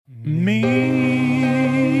Me,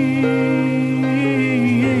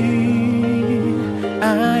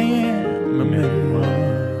 I am a memoir.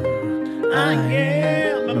 I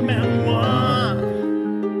am a memoir.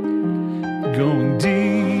 Going deep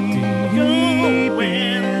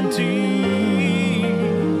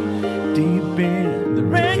in the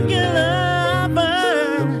regular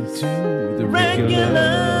verse. To the regular.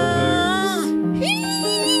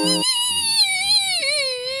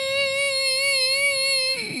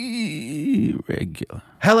 Regular.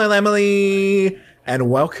 Hello, Emily, and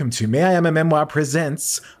welcome to Me I Am a Memoir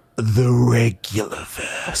presents The Regular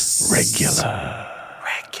Verse. Regular.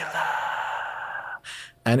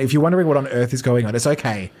 And if you're wondering what on earth is going on, it's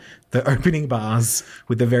okay. The opening bars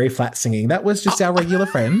with the very flat singing, that was just our regular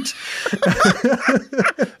friend.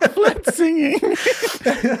 Flat singing.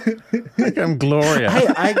 Like I'm Gloria.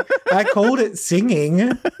 Hey, I called it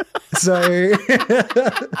singing, so...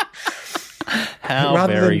 How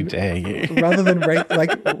very dare you? Rather than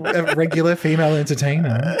like a regular female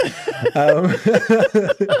entertainer.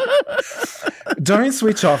 Don't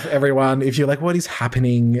switch off, everyone, if you're like, what is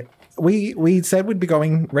happening? We said we'd be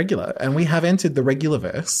going regular, and we have entered the regular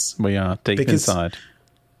verse. We are deep inside.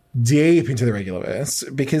 Deep into the regular verse,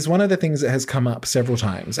 because one of the things that has come up several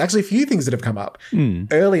times, actually a few things that have come up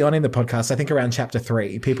early on in the podcast, I think around chapter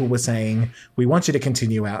 3, people were saying, we want you to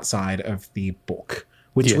continue outside of the book,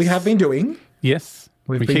 which we have been doing. Yes.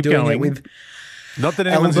 We've we been keep doing going. it with not that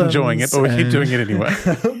anyone's enjoying it, but we keep doing it anyway.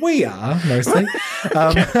 We are, mostly. There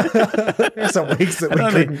are some weeks that we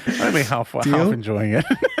only half enjoying it.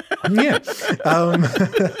 Yeah.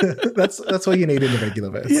 That's all you need in the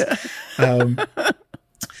regular verse. Yeah.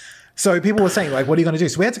 So people were saying, like, what are you going to do?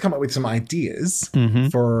 So we had to come up with some ideas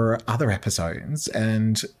for other episodes,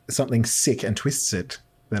 and something sick and twisted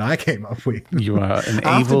that I came up with. You are an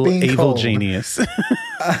evil genius.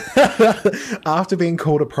 After being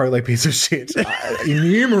called a prolo piece of shit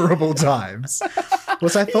innumerable times,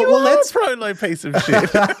 was I thought, let's prolo piece of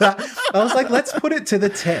shit. I was like, let's put it to the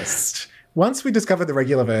test. Once we discovered the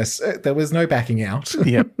regular verse, there was no backing out.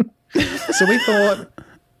 Yep. So we thought,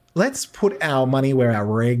 let's put our money where our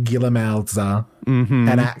regular mouths are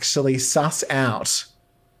and actually suss out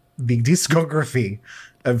the discography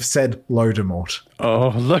of said Lodemort.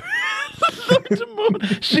 Oh, Lodemort.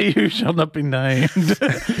 She who shall not be named.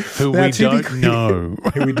 Who Now, we don't know.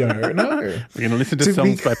 Who we don't know. We're going to listen to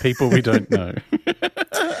songs by people we don't know.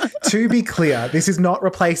 To be clear, this is not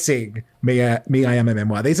replacing Me I Am a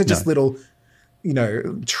Memoir. These are just little,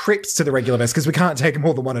 trips to the regular verse, because we can't take them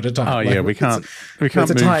all the one at a time. Oh, yeah, we can't move to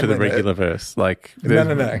the regular verse. Like,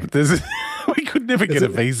 no. We could never get a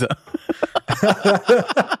visa.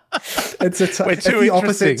 It's the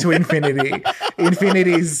opposite to infinity.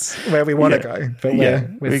 Infinity's where we want to go, but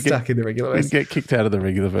we're stuck in the regular verse. We'd get kicked out of the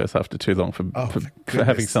regular verse after too long for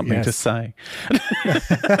having something to say.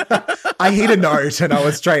 I hit a note and I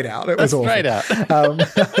was straight out. It was awful. Straight out.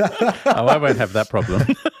 I won't have that problem.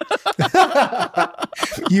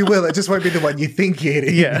 You will. It just won't be the one you think you're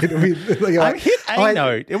hitting. Yeah. It'll be like, I hit a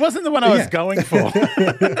note. It wasn't the one I was going for.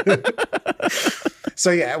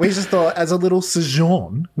 So, we just thought as a little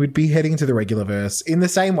sojourn, we'd be heading to the regular verse in the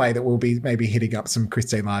same way that we'll be maybe hitting up some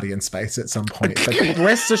Christine Lardy in space at some point. But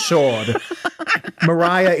rest assured,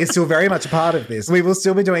 Mariah is still very much a part of this. We will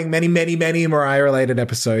still be doing many, many, many Mariah-related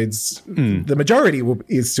episodes. The majority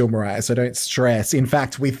is still Mariah, so don't stress. In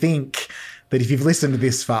fact, we think that if you've listened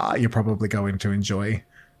this far, you're probably going to enjoy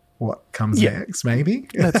what comes next, maybe.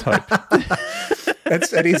 Let's hope.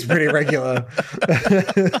 It is pretty regular.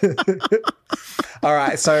 All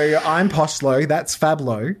right, so I'm Poshlo, that's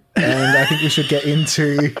Fablo, and I think we should get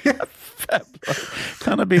into... Fablo.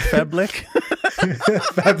 Can't it be Fablick?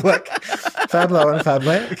 Fablo and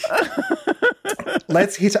Fablick.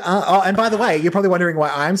 Let's hit... and by the way, you're probably wondering why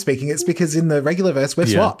I'm speaking. It's because in the regular verse, we're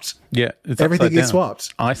swapped. Yeah, it's everything is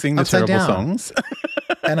swapped. I sing the terrible songs.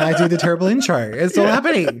 And I do the terrible intro. It's all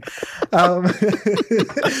happening.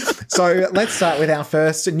 So let's start with our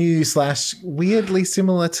first new / weirdly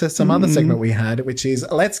similar to some other segment we had, which is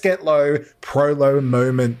Let's Get Low Prolo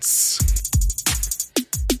Moments.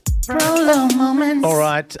 Prolo moments. All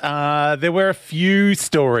right. There were a few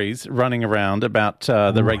stories running around about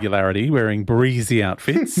the regularity wearing breezy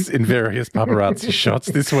outfits in various paparazzi shots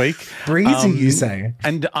this week. Breezy, you say?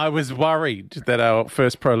 And I was worried that our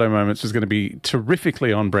first Prolo moments was going to be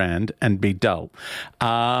terrifically on brand and be dull.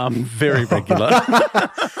 Very regular.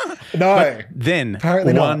 No. But then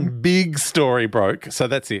apparently one big story broke. So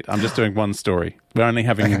that's it. I'm just doing one story. We're only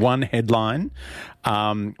having one headline,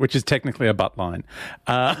 which is technically a butt line.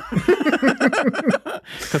 Because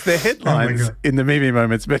they're headlines in the Mimi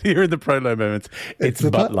moments, but here in the Prolo moments, it's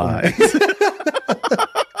butt lines.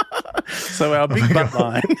 So our big butt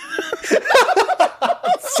line.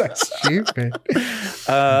 So stupid.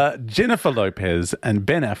 Jennifer Lopez and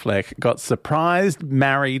Ben Affleck got surprised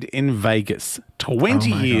married in Vegas 20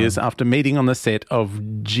 years after meeting on the set of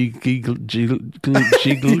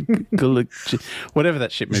whatever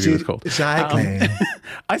that shit movie was called.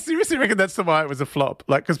 I seriously reckon that's why it was a flop.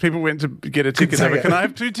 Like, because people went to get a ticket. Can I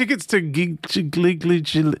have 2 tickets to Giggly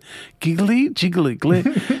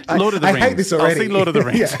Lord of the Rings? I hate this already. I'll see Lord of the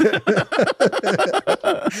Rings.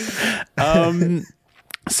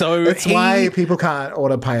 So that's why people can't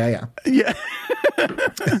order paella. Yeah.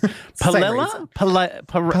 Paella?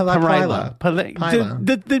 Paella.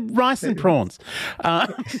 The rice and prawns.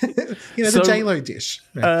 The J-Lo dish.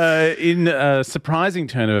 In a surprising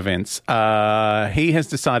turn of events, he has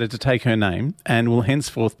decided to take her name and will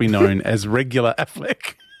henceforth be known as Regular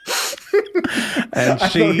Affleck. And I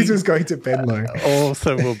thought this was going to Benlo.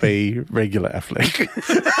 Also will be Regular Affleck.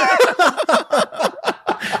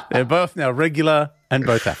 They're both now regular and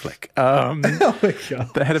both Affleck. Oh my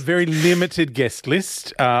God. They had a very limited guest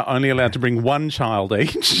list, only allowed to bring 1 child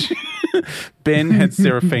each. Ben had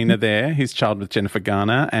Serafina there, his child with Jennifer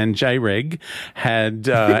Garner, and J-Reg had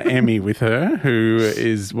Emmy with her, who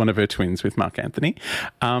is one of her twins with Mark Anthony.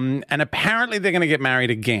 And apparently they're going to get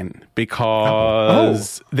married again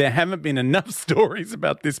because there haven't been enough stories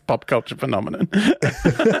about this pop culture phenomenon.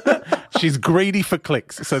 She's greedy for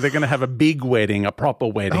clicks, so they're going to have a big wedding, a proper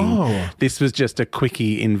wedding. This was just a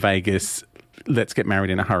quickie in Vegas, let's get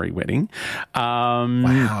married in a hurry wedding.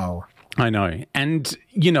 Wow. I know. And,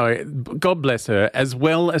 God bless her, as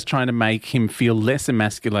well as trying to make him feel less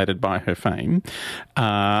emasculated by her fame,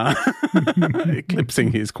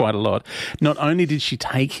 eclipsing his quite a lot. Not only did she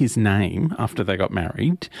take his name after they got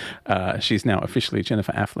married, she's now officially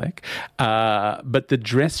Jennifer Affleck, but the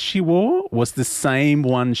dress she wore was the same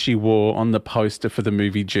one she wore on the poster for the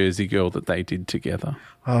movie Jersey Girl that they did together.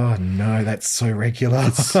 Oh, no, that's so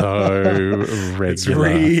regular. So regular. It's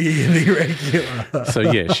really regular. So,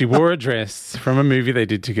 yeah, she wore a dress from a movie they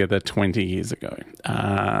did together 20 years ago.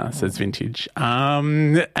 So it's vintage.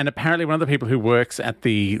 And apparently one of the people who works at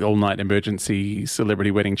the all-night emergency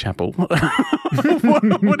celebrity wedding chapel,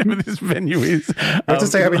 whatever this venue is. To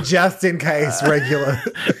say, just in case regular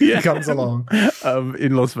comes along.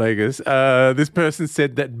 In Las Vegas. This person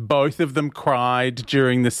said that both of them cried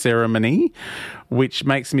during the ceremony, which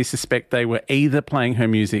makes me suspect they were either playing her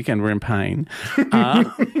music and were in pain,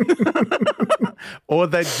 or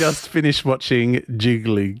they just finished watching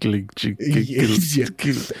Jiggly.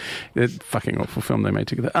 That fucking awful film they made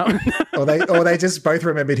together. Or they just both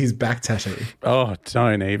remembered his back tattoo. Oh,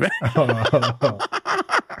 don't even.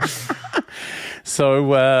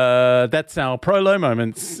 So that's our prolo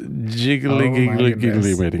moments.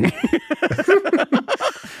 Giggly wedding.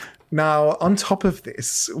 Now, on top of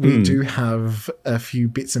this, we do have a few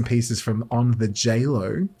bits and pieces from On the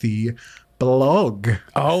J-Lo, the blog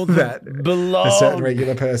that blog. a certain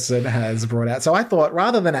regular person has brought out. So I thought,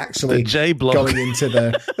 rather than actually going into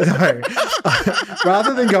the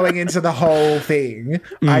rather than going into the whole thing,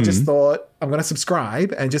 I just thought I'm going to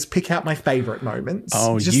subscribe and just pick out my favorite moments.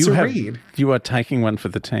 Read. You are taking one for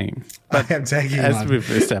the team. I am taking one. As we've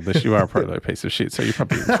established, you are a prolo piece of shit, so you're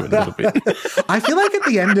probably into it a little bit. I feel like at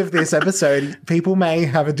the end of this episode, people may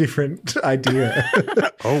have a different idea.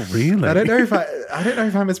 Oh, really? I don't know if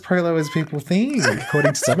I'm as prolo as people think,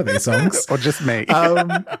 according to some of these songs. Or just me.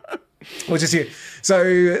 Or just you. So,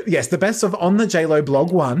 yes, the best of On the J-Lo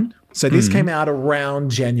blog 1. So this came out around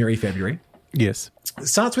January, February. Yes. It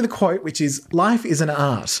starts with a quote, which is, "Life is an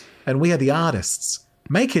art, and we are the artists.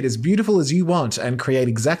 Make it as beautiful as you want and create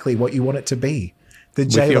exactly what you want it to be. The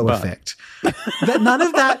J-Lo effect."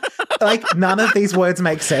 None of these words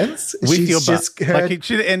make sense. With She's your butt. just heard it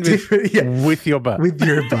should end with, with your butt. With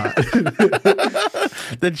your butt.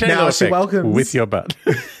 The J-Lo effect. With your butt.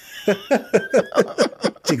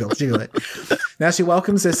 Jiggle it. Now she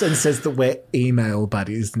welcomes us and says that we're email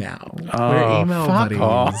buddies now. We're email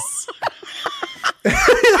buddies.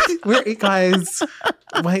 We're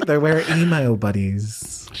email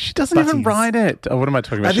buddies. She doesn't even write it. Oh, what am I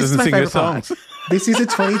talking about? She doesn't sing her songs. This is a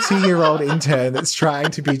 22-year-old intern that's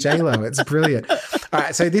trying to be J-Lo. It's brilliant. All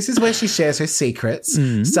right, so this is where she shares her secrets,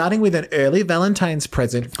 starting with an early Valentine's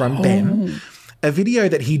present from Ben. A video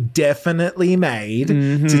that he definitely made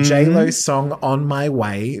to J-Lo's song On My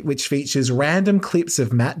Way, which features random clips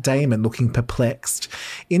of Matt Damon looking perplexed,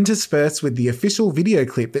 interspersed with the official video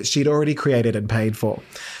clip that she'd already created and paid for.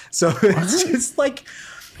 So it's just like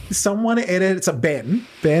someone edited, it's a Ben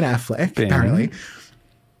Affleck, apparently,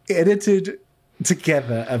 edited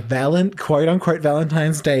together a quote-unquote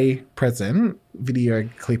Valentine's Day present video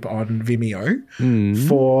clip on Vimeo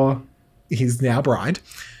for his now bride.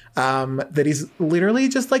 That is literally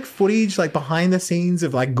just like footage, like behind the scenes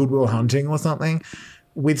of like Good Will Hunting or something,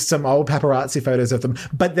 with some old paparazzi photos of them,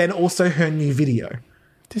 but then also her new video.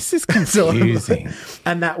 This is confusing.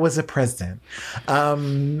 And that was a present.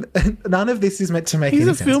 None of this is meant to make He's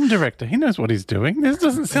any a sense. film director. He knows what he's doing. This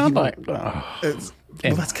doesn't sound like... Well, that's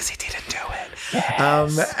because he didn't do it.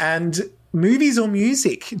 Yes. And movies or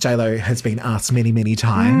music, JLo has been asked many, many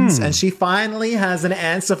times, and she finally has an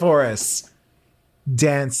answer for us.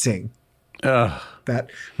 Dancing. That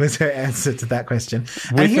was her answer to that question.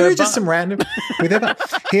 And here are just some random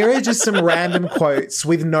here are just some random quotes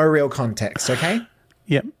with no real context, okay?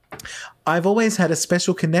 Yep. I've always had a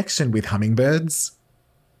special connection with hummingbirds.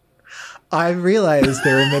 I realized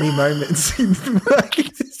there are many moments in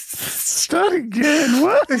Start again.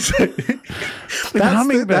 What?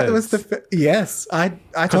 That was the yes. I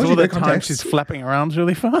told you all the the time context. she's flapping around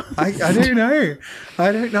really fast. I don't know.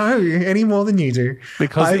 I don't know any more than you do.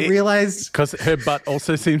 Because I realized because her butt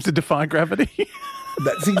also seems to defy gravity.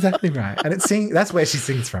 that's exactly right, and that's where she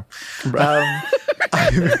sings from.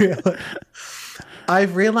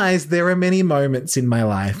 I've realized there are many moments in my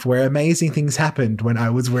life where amazing things happened when I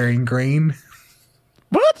was wearing green.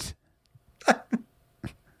 What?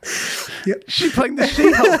 Yep. She's playing the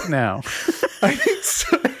She-Hulk now. I think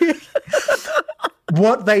so.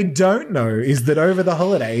 What they don't know is that over the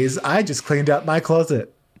holidays, I just cleaned out my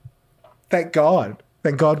closet. Thank God.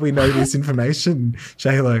 Thank God we know this information,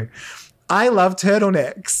 JLo. I love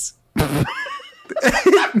turtlenecks.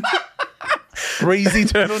 Breezy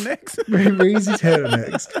turtlenecks. Breezy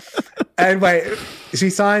turtlenecks. And wait, she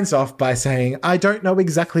signs off by saying, I don't know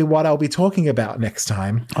exactly what I'll be talking about next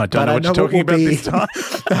time. I don't know what you're talking about this time.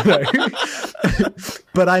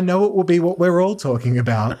 But I know it will be what we're all talking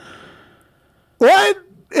about. What?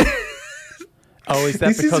 Oh, is that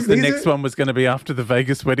This is- because the these next are- one was going to be after the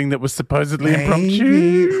Vegas wedding that was supposedly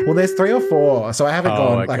impromptu? Well, there's 3 or 4, so I haven't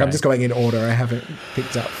gone. Like, okay. I'm just going in order. I haven't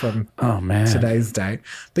picked up from Oh, man. today's date.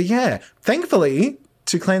 But yeah, thankfully,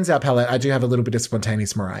 to cleanse our palate, I do have a little bit of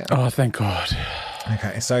spontaneous Mariah. Oh, thank God.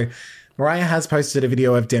 Okay, so Mariah has posted a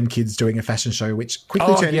video of dem kids doing a fashion show, which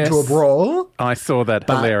quickly Oh, turned yes. into a brawl. I saw that.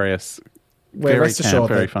 Hilarious. We're Very rest camp, assured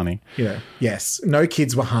very that, funny. You know, yes, no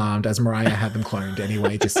kids were harmed as Mariah had them cloned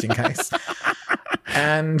anyway, just in case.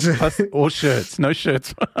 And Plus, all shirts. No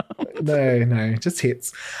shirts. no, just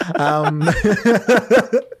hits. Hits and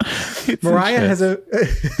Mariah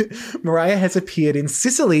shirts. Mariah has appeared in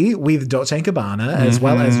Sicily with Dolce & Gabbana, as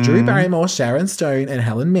well as Drew Barrymore, Sharon Stone, and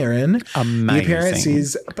Helen Mirren.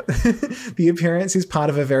 Amazing. The appearance is part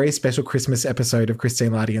of a very special Christmas episode of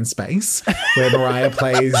Christine Lardy in Space, where Mariah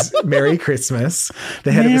plays Merry Christmas,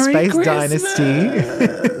 the head of a Merry space dynasty.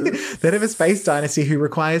 The head of a space dynasty who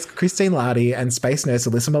requires Christine Lardy and space nurse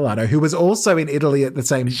Alyssa Milano, who was also in Italy at the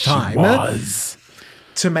same time, Was.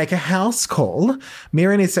 to make a house call.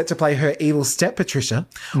 Mirren is set to play her evil step Patricia,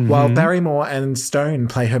 while Barrymore and Stone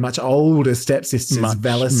play her much older stepsisters,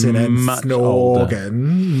 Valison and Snorgan.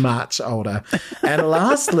 Much older. And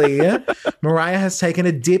lastly, Mariah has taken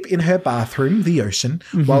a dip in her bathroom, the ocean,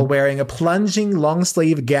 while wearing a plunging long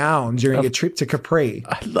sleeve gown during a trip to Capri.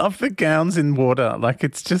 I love the gowns in water. Like,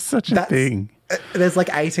 it's just such a thing. There's like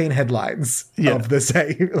 18 headlines of the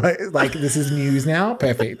same. Like this is news now.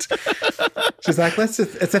 Perfect. She's like, it's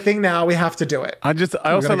a thing now. We have to do it. I also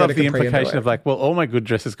gonna go love to the Capri and do implication it. of like, well, all my good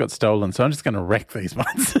dresses got stolen, so I'm just going to wreck these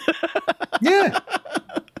ones. Yeah.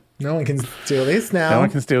 No one can steal this now. No one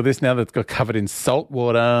can steal this now that's got covered in salt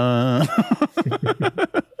water.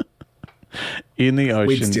 In the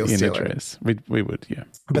ocean, still in a steal it. dress. We would, yeah.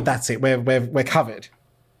 But that's it. We're covered.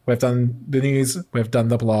 We've done the news, we've done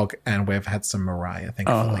the blog, and we've had some Mariah,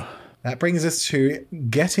 thankfully. That brings us to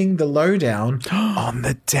getting the lowdown on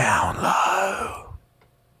the down low.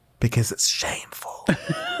 Because it's shameful.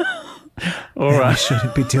 All We right.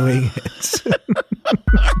 shouldn't be doing it.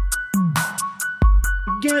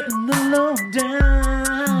 Getting the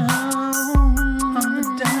lowdown on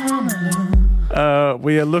the down low.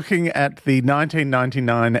 We are looking at the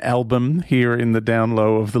 1999 album here in the down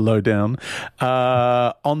low of the lowdown.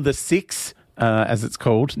 On the 6, as it's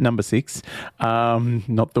called, number 6.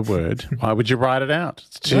 Not the word. Why would you write it out?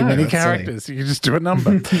 It's too No, many that's silly. characters. You can just do a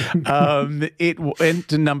number. It went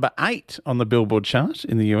to number 8 on the Billboard chart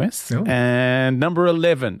in the US Oh. and number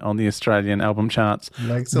 11 on the Australian album charts.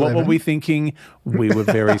 Likes What were 11. we thinking? We were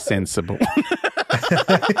very sensible.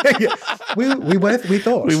 Yeah. We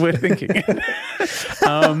thought. We were thinking.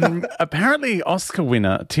 Apparently, Oscar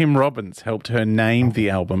winner Tim Robbins helped her name the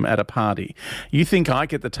album at a party. You think I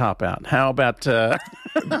get the top out? How about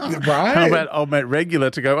Right. How about old mate Regular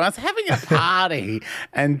to go, I was having a party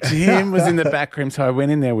and Tim was in the back room, so I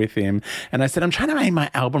went in there with him and I said, I'm trying to name my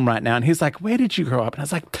album right now. And he's like, where did you grow up? And I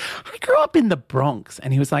was like, I grew up in the Bronx.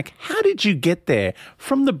 And he was like, how did you get there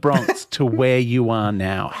from the Bronx to where you are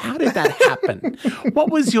now? How did that happen?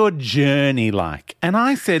 What was your journey like? And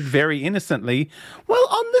I said very innocently, well,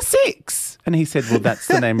 on the 6. And he said, well, that's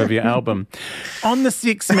the name of your album. On the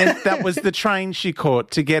 6 meant that was the train she caught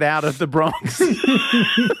to get out of the Bronx.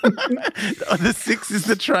 The 6 is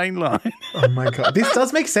the train line. Oh my God. This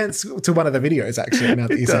does make sense to one of the videos, actually, now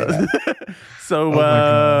that you say that. So,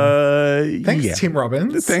 Thanks, Tim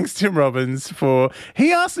Robbins. Thanks, Tim Robbins,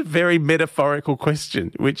 he asked a very metaphorical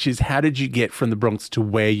question, which is, how did you get from the Bronx to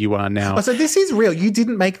where you are now? Oh, so this is real. You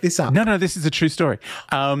didn't make this up. No, this is a true story.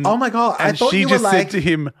 Oh my God. I thought you were just said to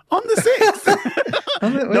him, on the 6.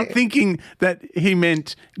 Not thinking that he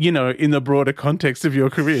meant, in the broader context of your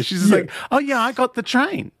career. She's just like, oh yeah, I got the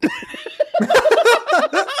train.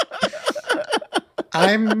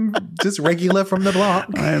 I'm just regular from the block.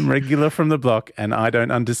 I am regular from the block and I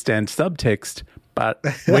don't understand subtext. But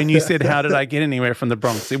when you said, how did I get anywhere from the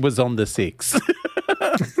Bronx? It was on the 6.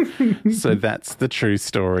 So that's the true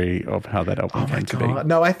story of how that album came to be.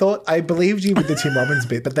 No, I believed you with the Tim Robbins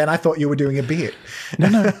bit, but then I thought you were doing a bit.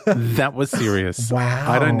 No, that was serious.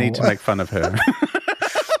 Wow. I don't need to make fun of her.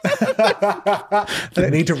 I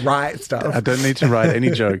don't need to write stuff. I don't need to write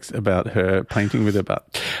any jokes about her painting with her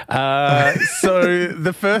butt. So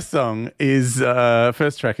the first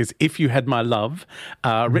track is If You Had My Love,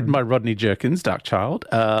 written by Rodney Jerkins, Darkchild,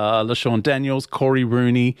 LaShawn Daniels, Corey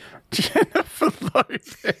Rooney, Jennifer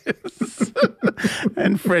Lopez,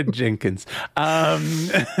 and Fred Jenkins.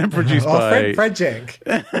 Produced by Fred Jenk.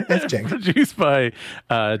 F. Jenk. Produced by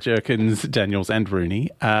Jerkins, Daniels, and Rooney.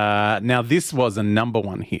 Now, this was a number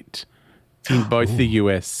 1 hit in both the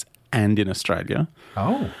US and in Australia.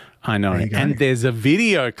 Oh. I know. And there's a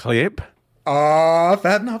video clip. Oh,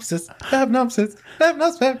 Fabnopsis.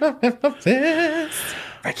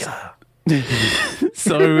 Regular.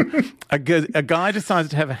 So a guy decides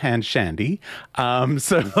to have a hand shandy,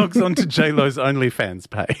 so logs on to J-Lo's OnlyFans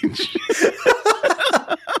page.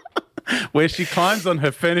 Where she climbs on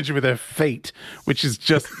her furniture with her feet, which is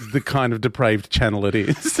just the kind of depraved channel it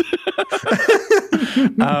is.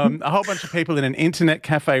 A whole bunch of people in an internet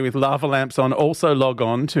cafe with lava lamps on also log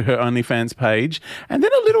on to her OnlyFans page. And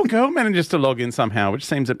then a little girl manages to log in somehow, which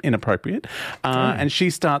seems inappropriate. And she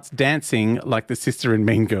starts dancing like the sister in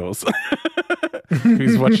Mean Girls.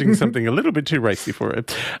 Who's watching something a little bit too racy for her.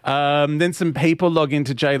 Then some people log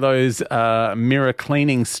into J-Lo's mirror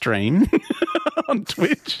cleaning stream on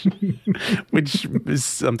Twitch, which is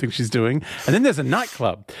something she's doing. And then there's a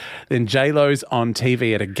nightclub. Then J-Lo's on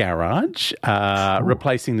TV at a garage,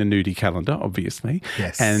 replacing the nudie calendar, obviously.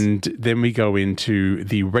 Yes. And then we go into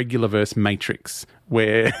the regular verse Matrix,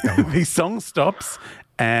 where the song stops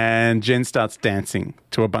and Jen starts dancing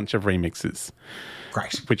to a bunch of remixes.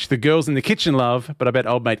 Great. Which the girls in the kitchen love, but I bet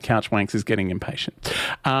old mate Couch Wanks is getting impatient.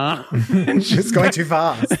 It's going too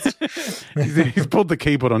fast. He's pulled the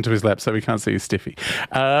keyboard onto his lap so we can't see his stiffy.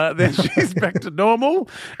 Then she's back to normal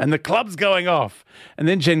and the club's going off. And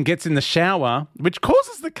then Jen gets in the shower, which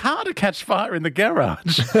causes the car to catch fire in the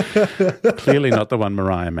garage. Clearly not the one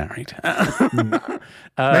Mariah married.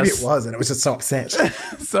 Maybe it was, and it was just so upset.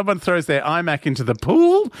 Someone throws their iMac into the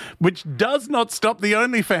pool, which does not stop the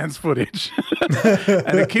OnlyFans footage.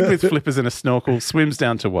 And a kid with flippers and a snorkel swims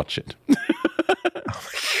down to watch it. Oh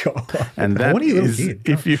my God. And that is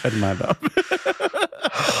If You Had My Love.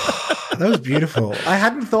 That was beautiful. I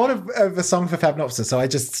hadn't thought of a song for Fabnopsis, so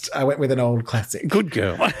I went with an old classic. Good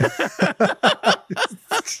girl. Well,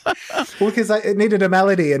 because it needed a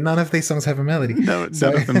melody, and none of these songs have a melody. No,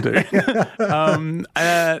 none of them do.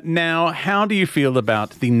 Now, how do you feel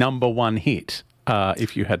about the number 1 hit,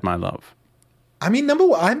 If You Had My Love? I mean, number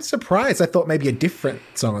 1, I'm surprised. I thought maybe a different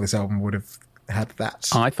song on this album would have had that.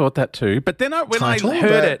 I thought that too. But then when I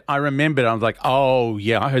heard it, I remembered, I was like, oh,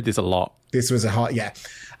 yeah, I heard this a lot. This was a hot, yeah.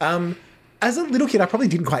 As a little kid, I probably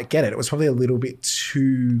didn't quite get it. It was probably a little bit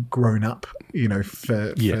too grown up,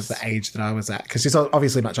 for the age that I was at. Because she's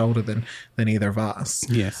obviously much older than either of us.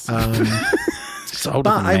 Yes. She's older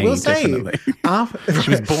but than I me, will say, she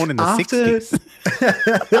was born in the 60s.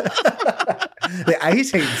 The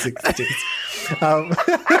 1860s.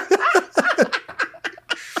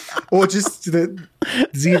 Or just the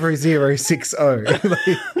 0060.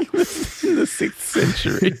 In the 6th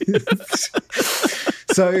century.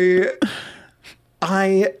 So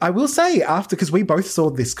I will say after, because we both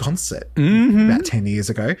saw this concert about 10 years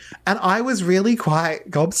ago, and I was really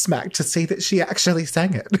quite gobsmacked to see that she actually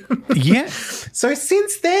sang it. Yeah. So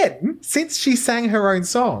since then, since she sang her own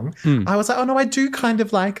song, I was like, oh no, I do kind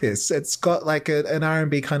of like this. It's got like an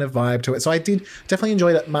R&B kind of vibe to it. So I did definitely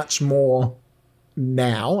enjoy it much more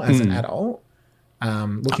now as an adult.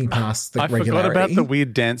 Looking past the regularity. I forgot about the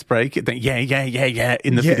weird dance break. In the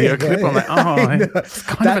video clip. I'm like, it's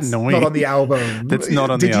kind of annoying. Not on the album. That's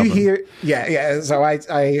not on the album. Did you hear? Yeah. So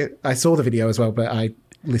I saw the video as well, but I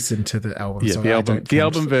listened to the album. Yeah, so the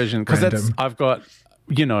album version, because I've got.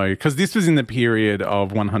 Because this was in the period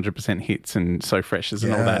of 100% hits and So Freshers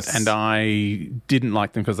and all that, and I didn't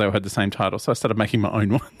like them because they all had the same title, so I started making my own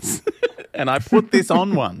ones. And I put this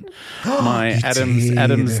on one. My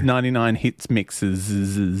Adams 99 hits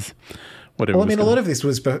mixes, whatever. Well, I mean, a lot of this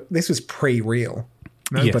was pre-real.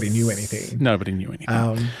 Nobody knew anything. Nobody knew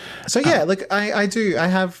anything. So yeah, look, I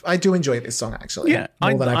do enjoy this song actually. Yeah,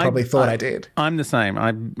 more than I probably thought I did. I'm the same.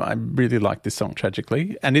 I really like this song,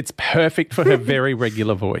 Tragically, and it's perfect for her very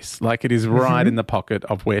regular voice. Like it is right in the pocket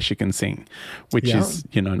of where she can sing, which is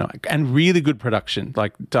and really good production.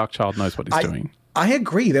 Like Darkchild knows what he's doing. I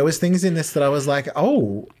agree. There was things in this that I was like,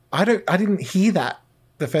 oh, I didn't hear that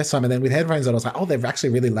the first time, and then with headphones on, I was like, oh, they've actually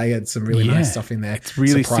really layered some really nice stuff in there. It's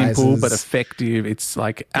really simple but effective. It's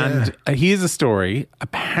like, and here's a story.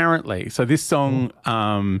 Apparently, so this song,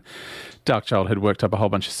 Darkchild had worked up a whole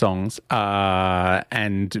bunch of songs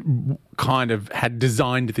and kind of had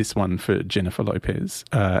designed this one for Jennifer Lopez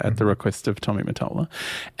at the request of Tommy Mottola,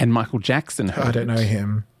 and Michael Jackson heard it. I don't know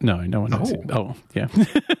him. No one knows him. Oh, yeah.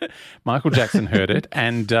 Michael Jackson heard it,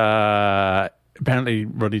 and apparently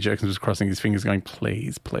Rodney Jerkins was crossing his fingers going,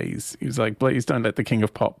 please. He was like, please don't let the King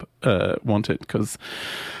of Pop want it because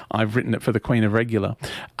I've written it for the Queen of Regular.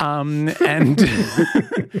 And and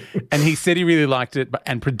he said he really liked it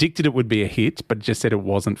and predicted it would be a hit, but just said it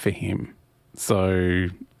wasn't for him. So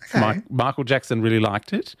Michael Jackson really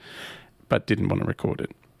liked it, but didn't want to record it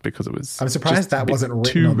because it was. I'm surprised that wasn't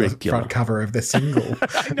written on the front cover of the single.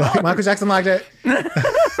 Like, Michael Jackson liked it.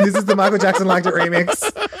 This is the Michael Jackson liked it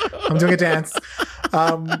remix. I'm doing a dance.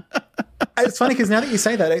 It's funny because now that you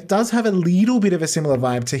say that, it does have a little bit of a similar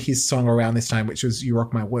vibe to his song around this time, which was "You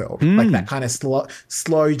Rock My World," like that kind of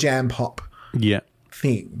slow jam pop.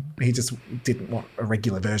 Thing. He just didn't want a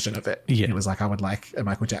regular version of it. He was like, I would like a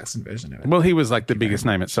Michael Jackson version of it. Well, he was like the biggest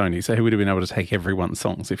name at Sony, so he would have been able to take everyone's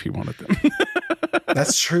songs if he wanted them.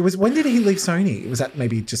 That's true. When did he leave Sony? Was that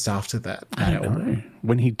maybe just after that? I don't know.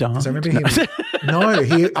 When he died? I remember him. Don't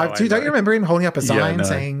you remember him holding up a sign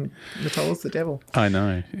saying Mottola's the devil? I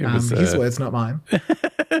know. It was his words, not mine.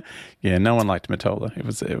 Yeah, no one liked Mottola.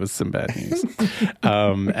 It was some bad news.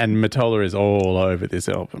 And Mottola is all over this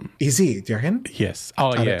album. Is he? Do you reckon? Yes.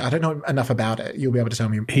 Oh, yeah. I don't know enough about it. You'll be able to tell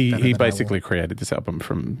me. He basically created this album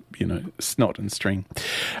from snot and string.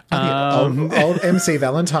 Old MC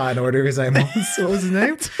Valentine, or whatever his name was. What was his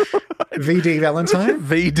name? VD Valentine.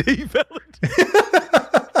 VD Valentine.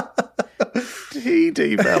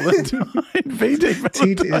 TD Valentine. VD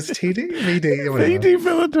Valentine. Is TD? VD? Whatever. VD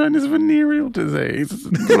Valentine is venereal disease.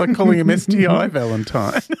 It's like calling him STI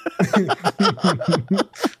Valentine.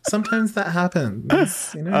 Sometimes that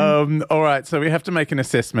happens. All right, so we have to make an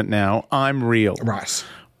assessment now. I'm real. Right.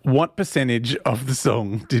 What percentage of the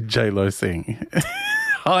song did J-Lo sing?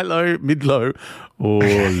 High, low, mid, low, or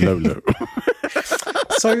low, low?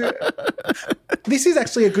 So this is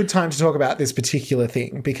actually a good time to talk about this particular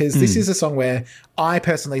thing because this is a song where I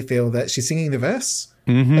personally feel that she's singing the verse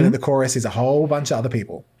and then the chorus is a whole bunch of other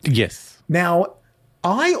people. Yes. Now,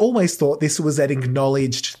 I always thought this was an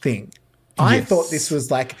acknowledged thing. I thought this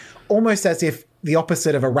was like almost as if the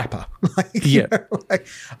opposite of a rapper.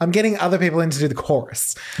 I'm getting other people in to do the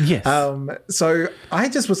chorus. Yes. So I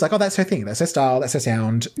just was like, oh, that's her thing. That's her style. That's her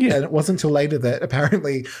sound. Yeah. And it wasn't until later that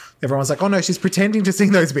apparently everyone was like, oh, no, she's pretending to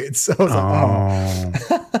sing those bits. So I was like,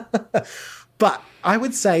 oh. But I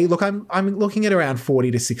would say, look, I'm looking at around 40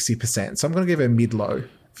 to 60%. So I'm going to give her mid-low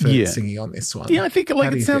for singing on this one. Yeah, I think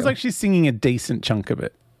it sounds like she's singing a decent chunk of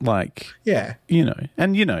it. And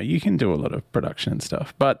you can do a lot of production and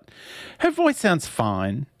stuff, but her voice sounds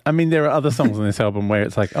fine. I mean, there are other songs on this album where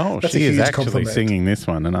it's like, oh, she is actually singing this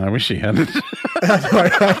one, and I wish she hadn't.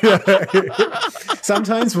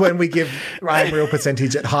 Sometimes when we give Ryan real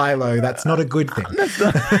percentage at high-low, that's not a good thing.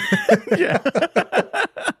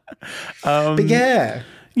 But yeah.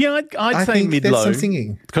 Yeah, I'd say mid-low. There's some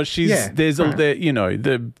singing because there's all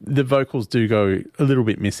the vocals do go a little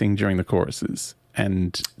bit missing during the choruses.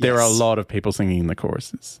 And there are a lot of people singing in the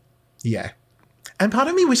choruses. Yeah. And part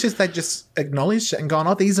of me wishes they'd just acknowledged it and gone,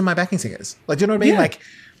 oh, these are my backing singers. Like, do you know what I mean? Yeah. Like,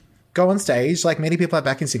 go on stage like many people are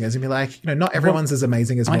backing singers and be like, not everyone's as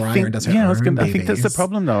amazing as Mariah and does her own I think that's the BBs.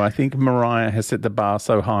 problem, though. I think Mariah has set the bar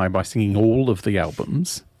so high by singing all of the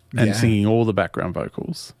albums and singing all the background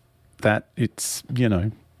vocals that it's,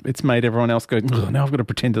 it's made everyone else go, now I've got to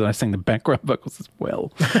pretend that I sing the background vocals as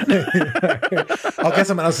well. I'll get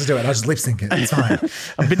someone else to do it. I'll just lip sync it. It's fine.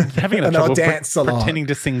 I've been having enough And I'll trouble dance along. pretending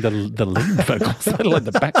to sing the lead vocals, let alone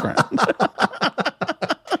the background.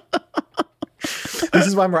 This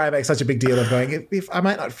is why Mariah makes such a big deal of going, if I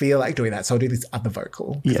might not feel like doing that, so I'll do this other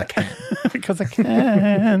vocal because I can. Because I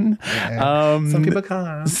can. Some people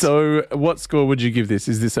can't. So what score would you give this?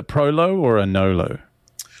 Is this a pro-low or a no-low?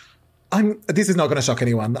 This is not going to shock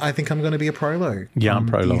anyone. I think I'm going to be a pro-low. Yeah, I'm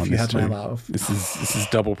pro-low If on You this Had too. My Love. This is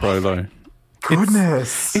double pro-low.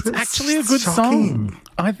 Goodness. It's actually a good shocking. song.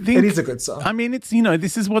 I think It is a good song. I mean, it's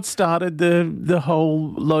this is what started the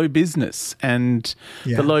whole low business, and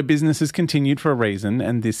the low business has continued for a reason,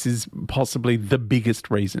 and this is possibly the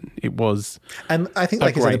biggest reason. It was, And I think, a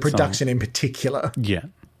like I said, the great song. production in particular yeah.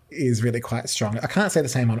 is really quite strong. I can't say the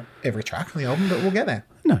same on every track on the album, but we'll get there.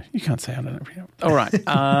 No, you can't say I don't know. All right.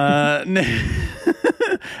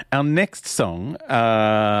 Our next song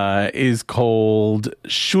is called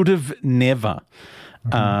Should Have Never,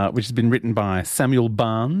 which has been written by Samuel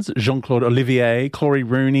Barnes, Jean-Claude Olivier, Corey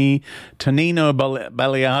Rooney, Tonino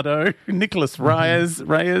Baleado, Nicholas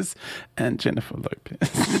Reyes, and Jennifer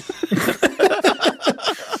Lopez.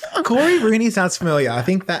 Corey Rooney sounds familiar. I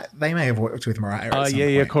think that they may have worked with Mariah. Oh,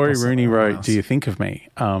 yeah. Corey Rooney wrote Do You Think of Me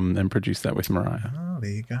and produced that with Mariah. Oh, there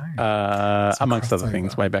you go. Amongst other crossover.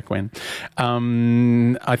 things, way back when.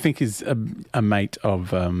 I think he's a mate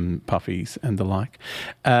of Puffy's and the like.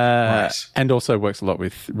 And also works a lot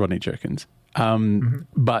with Rodney Jerkins.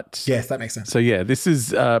 But Yes, that makes sense. so, yeah, this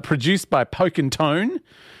is produced by Poke and Tone,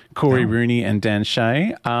 Corey Rooney and Dan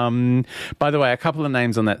Shea. By the way, a couple of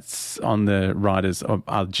names on the writers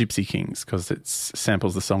are Gypsy Kings because it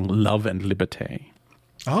samples the song Love and Liberté.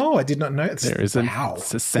 Oh, I did not know. There is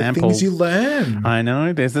it's a sample. The things you learn. I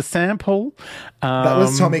know. There's a sample. That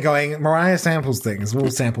was Tommy going, Mariah samples things.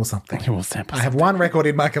 We'll sample something. We'll sample. I have one record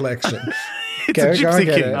in my collection. It's Go a and Gypsy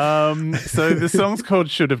get King. it. So the song's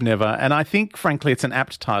called Should Have Never. And I think, frankly, it's an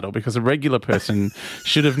apt title because a regular person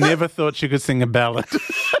should have never thought she could sing a ballad. Do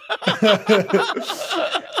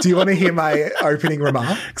you want to hear my opening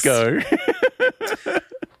remarks? Go.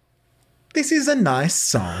 This is a nice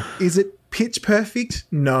song. Is it pitch perfect?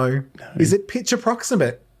 No. Is it pitch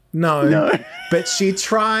approximate? No. But she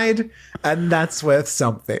tried, and that's worth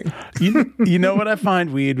something. You know what I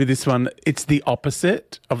find weird with this one? It's the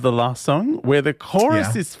opposite of the last song, where the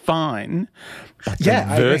chorus is fine, but the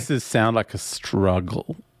I agree. verses sound like a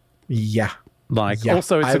struggle. Yeah.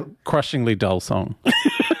 Also, it's a crushingly dull song.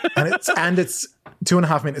 And it's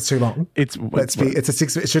 2.5 minutes too long. It's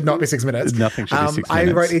It should not be 6 minutes. Nothing should be 6 I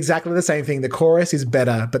minutes. wrote exactly the same thing. The chorus is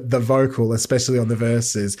better, but the vocal, especially on the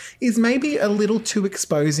verses, is maybe a little too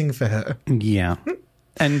exposing for her. Yeah.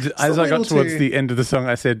 And as a I got little towards too- the end of the song,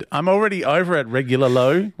 I said, I'm already over at regular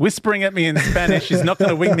low. Whispering at me in Spanish is not going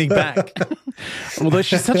to wing me back. Although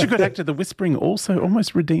she's such a good actor, the whispering also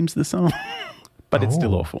almost redeems the song. But it's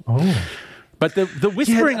still awful. Oh. But the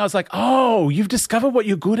whispering, I was like, oh, you've discovered what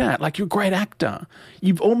you're good at. Like, you're a great actor.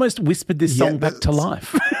 You've almost whispered this song back to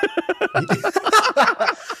life.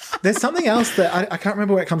 There's something else that I can't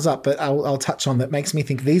remember where it comes up, but I'll touch on that makes me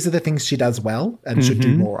think these are the things she does well and should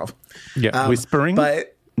do more of. Yeah, whispering,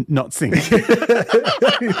 But not singing.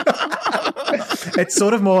 it's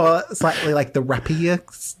sort of more slightly like the rappier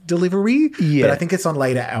delivery. Yeah. But I think it's on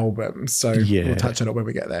later albums, so we'll touch on it when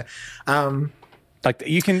we get there. Like,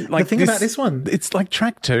 you can, like, the thing about this one, it's like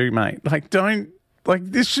track 2, mate. Like,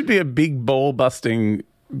 this should be a big ball busting,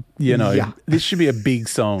 this should be a big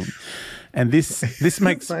song. And this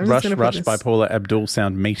makes So I'm just Rush gonna put Rush this- by Paula Abdul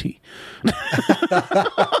sound meaty.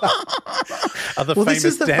 Other Well, this famous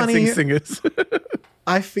is the dancing funny- singers.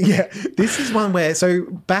 this is one where, so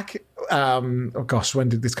back, when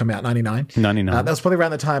did this come out? 99? 99. That was probably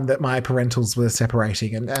around the time that my parentals were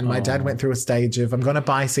separating, and my dad went through a stage of, I'm going to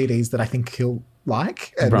buy CDs that I think he'll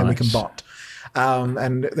like, and then we Right. can bond.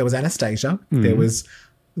 And there was Anastasia. There was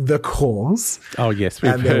The Cause. Oh, yes.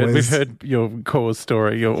 And there We've was- heard your cause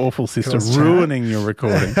story, your awful sister Cause chat. ruining your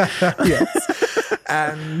recording. Yes.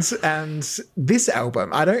 and this album,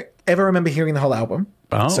 I don't ever remember hearing the whole album.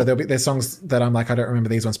 Oh. So there's songs that I'm like, I don't remember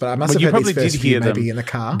these ones, but I must Well, have you heard probably these first did few hear them, maybe in the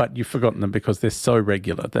car. but you've forgotten them because they're so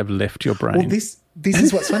regular. They've left your brain. Well, this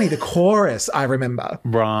is what's funny. The chorus I remember,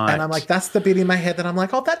 Right. And I'm like, that's the bit in my head that I'm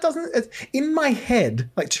like, oh, that doesn't. It's in my head.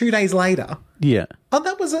 Like 2 days later, Yeah.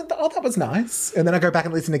 that was nice. And then I go back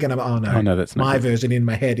and listen again. I'm like, oh no, Oh, no, that's not my good. version in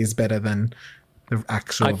my head is better than the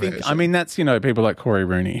actual I think, version. I mean, that's, people like Corey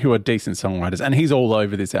Rooney who are decent songwriters, and he's all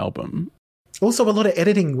over this album. Also, a lot of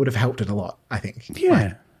editing would have helped it a lot, I think.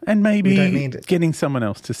 Yeah. And we don't maybe need it. getting someone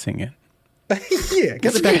else to sing it. Yeah,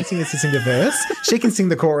 get the backing singers to sing the verse. She can sing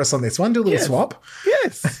the chorus on this one. Do a little swap.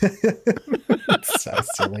 Yes. It's so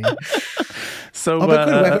silly. So, But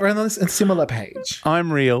good. We're on a similar page.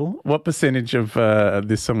 I'm Real. What percentage of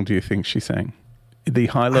this song do you think she sang? The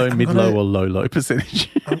high-low, mid-low, or low-low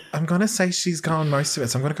percentage? I'm going to say she's gone most of it,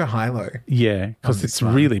 so I'm going to go high-low. Yeah, because it's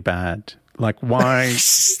really bad. Like, why...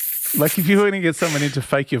 Like, if you were going to get someone in to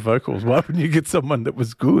fake your vocals, why wouldn't you get someone that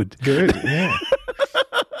was good? Good, yeah.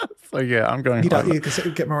 So, yeah, I'm going You high-low.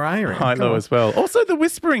 could get Mariah in. High-low as well. Also, the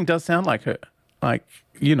whispering does sound like her. Like,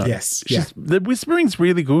 Yes, yeah. The whispering's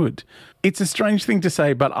really good. It's a strange thing to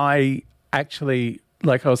say, but I actually,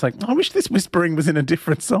 I was like, I wish this whispering was in a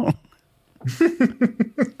different song. I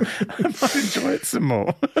might enjoy it some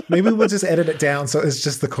more. Maybe we'll just edit it down so it's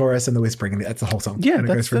just the chorus and the whispering, and that's the whole song. Yeah, and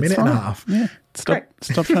it goes for a minute and a half. Yeah, stop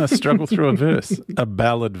trying to struggle through a verse, a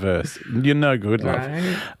ballad verse. You're no good, love.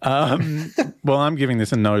 Right. Well, I'm giving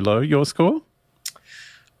this a no low. Your score?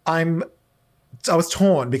 I was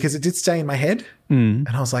torn because it did stay in my head, and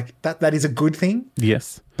I was like, that is a good thing.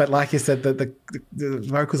 Yes. But like you said, the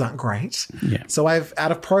vocals aren't great. Yeah. So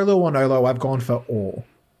out of pro low or no low, I've gone for or.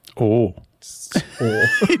 Or. Or.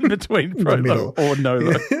 In between pro low middle. or no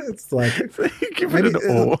low. It's like So you give it an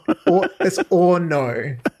or. It's or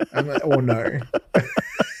no. Or no.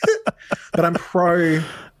 But I'm pro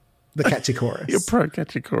the catchy chorus. You're pro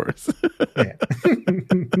catchy chorus. Yeah.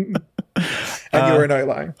 And you're a no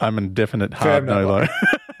low. I'm a definite hard Firm no no low.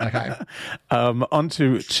 Okay. On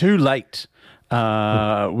to Too Late,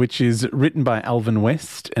 which is written by Alvin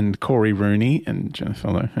West and Corey Rooney and Jennifer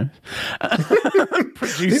Lopez.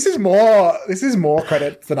 This is more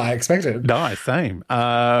credit than I expected. No, same.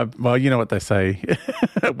 Well, you know what they say.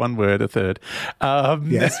 One word, a third.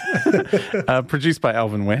 Yes. Produced by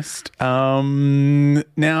Alvin West.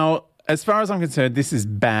 Now, as far as I'm concerned, this is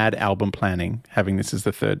bad album planning, having this as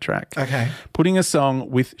the third track. Okay. Putting a song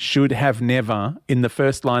with Should Have Never in the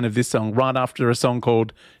first line of this song, right after a song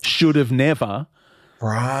called Should Have Never.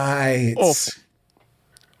 Right.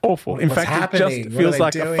 Awful. In What's fact, happening? it just What feels are they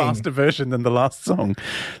like doing? a faster version than the last song.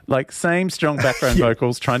 Like, same strong background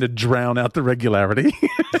vocals trying to drown out the regularity.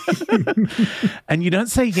 And you don't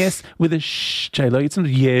say yes with a shh, J-Lo. It's not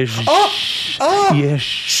yes. Oh, yes.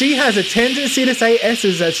 she has a tendency to say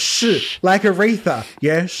S's as sh, like Aretha.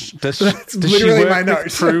 Yes. Does That's she literally work my with note.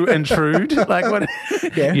 True and Trude? Like what?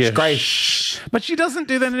 Yeah, great. Shh. But she doesn't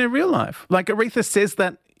do that in her real life. Like Aretha says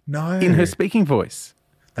that No. in her speaking voice.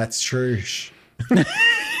 That's true. Shh.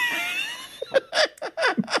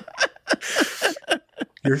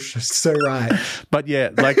 You're so right. But yeah,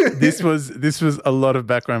 like this was a lot of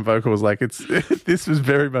background vocals. Like this was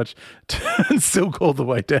very much turn silk all the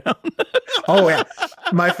way down. Oh yeah.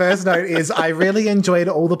 My first note is I really enjoyed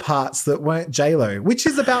all the parts that weren't J-Lo, which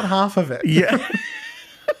is about half of it. Yeah.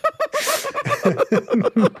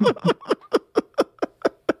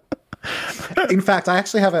 In fact, I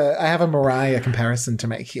actually have a Mariah comparison to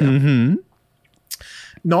make here. Mm-hmm.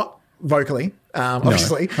 Not vocally,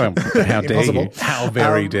 obviously. No. Well, how dare Impossible. you? How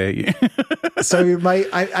very dare you? So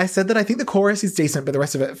I said that I think the chorus is decent, but the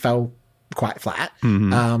rest of it fell quite flat.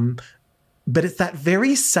 Mm-hmm. But it's that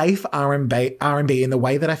very safe R&B in the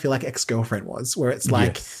way that I feel like Ex-Girlfriend was, where it's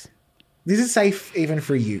like, Yes. this is safe even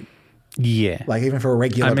for you. Yeah. Like even for a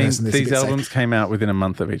regular person, this is a these bit albums safe. came out within a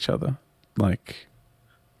month of each other. Like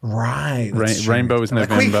Right. that's true. Rainbow was Like,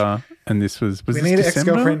 November, and this was we this need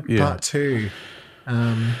December? Ex-Girlfriend Yeah. Part 2.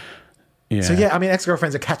 Yeah. So yeah, I mean,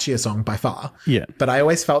 Ex-Girlfriend's a catchier song by far. Yeah. But I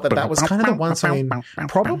always felt that was kind of the one song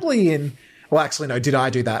probably in, well, actually, no, Did I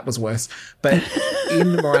Do That was worse. But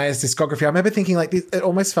in Mariah's discography, I remember thinking like this, it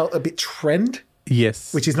almost felt a bit trend,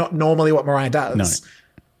 Yes. which is not normally what Mariah does. No.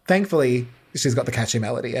 Thankfully, she's got the catchy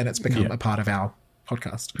melody and it's become a part of our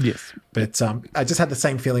podcast. Yes. But I just had the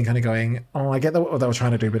same feeling kind of going, oh, I get what they were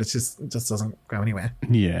trying to do, but it just doesn't go anywhere.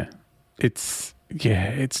 Yeah. It's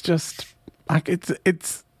just like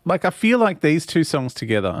it's like I feel like these two songs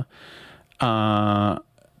together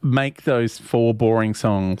make those four boring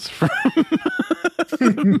songs from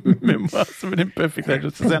Memoirs of an Imperfect Angel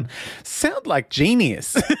to sound like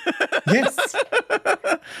genius. Yes.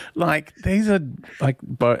 Like these are like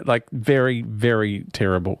very, very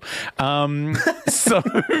terrible. So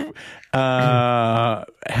how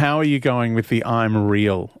are you going with the I'm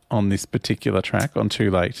Real on this particular track on Too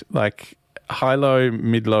Late? Like high low,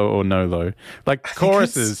 mid low, or no low? Like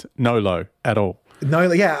choruses, no low at all.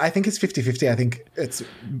 No, yeah, I think it's 50-50. I think it's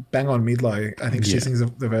bang on mid-low. I think she Yeah. sings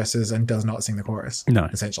the verses and does not sing the chorus, No.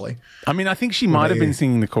 essentially. I mean, I think she might have been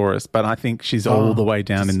singing the chorus, but I think she's all the way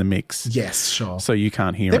down in the mix. Yes, sure. So you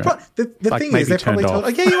can't hear They're it. the Like, thing maybe is, they're probably turned told,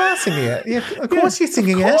 off. oh, yeah, you are singing it. Yeah, of course you're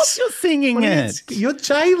singing it. Of course you're singing What are you- it. You're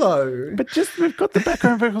J-Lo. But just we've got the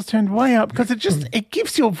background vocals turned way up because it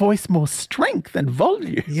gives your voice more strength and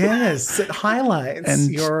volume. Yes, it highlights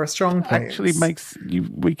And your strong points. Actually makes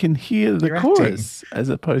we can hear the You're acting. chorus as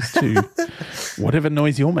opposed to whatever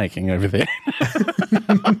noise you're making over there.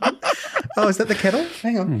 Oh, is that the kettle?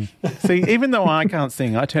 Hang on. See, even though I can't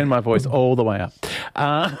sing, I turn my voice all the way up.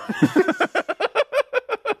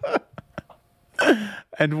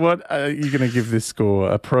 And what are you going to give this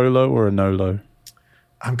score? A pro low or a no low?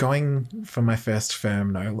 I'm going for my first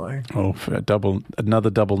firm no low. Oh, for another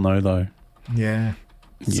double no low. Yeah.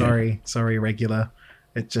 Sorry, regular.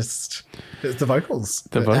 It's the vocals.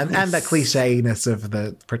 The vocals. And the clichéness of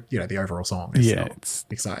the overall song. Is Yeah, not it's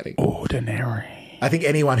exciting. ordinary. I think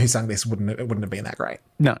anyone who sung this wouldn't have been that great.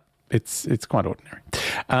 No, it's quite ordinary.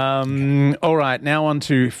 All right, now on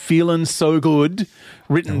to Feelin' So Good,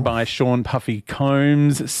 written by Sean Puffy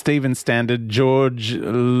Combs, Stephen Standard, George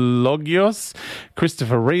Logios,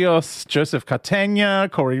 Christopher Rios, Joseph Catania,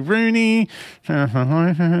 Corey Rooney.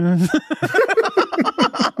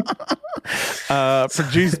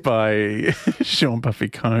 Produced by Sean Puffy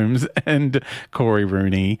Combs and Corey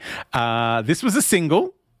Rooney. This was a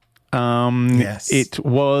single. Yes. It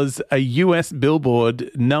was a US Billboard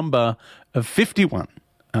number of 51.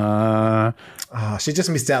 She just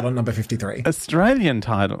missed out on number 53. Australian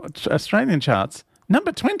charts,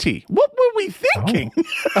 number 20. What were we thinking?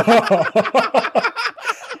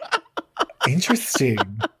 Interesting.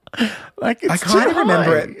 Like, it's I kind of too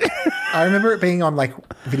remember high. it. I remember it being on like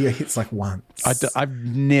video hits like once. I've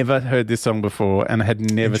never heard this song before and I had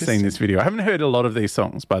never seen this video. I haven't heard a lot of these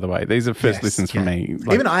songs, by the way. These are first Yes, listens for yeah. me.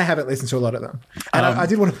 Even I haven't listened to a lot of them. And I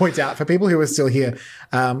did want to point out, for people who are still here,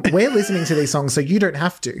 we're listening to these songs so you don't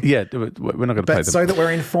have to. Yeah, we're not going to play But them. so that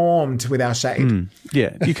we're informed with our shade.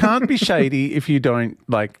 Yeah, you can't be shady if you don't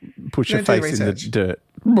like push your Don't do face in the research. dirt.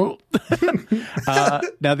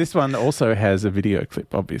 Now, this one also has a video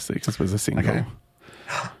clip, obviously, because it was a single.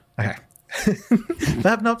 Okay.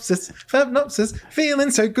 Fabnopsis,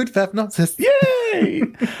 feeling so good, Fabnopsis. Yay!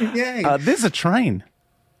 Yay. There's a train.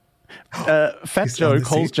 Fat He's Joe on the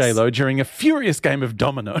calls seats. J-Lo during a furious game of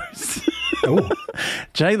dominoes. Oh.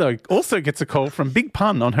 J-Lo also gets a call from Big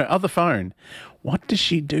Pun on her other phone. What does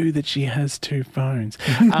she do that she has two phones?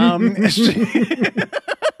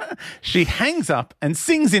 She hangs up and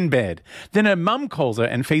sings in bed. Then her mum calls her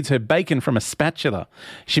and feeds her bacon from a spatula.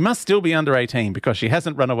 She must still be under 18 because she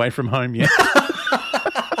hasn't run away from home yet.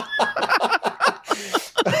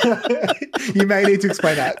 You may need to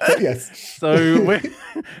explain that, but yes. So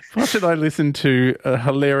why should I listen to a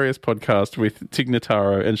hilarious podcast with Tig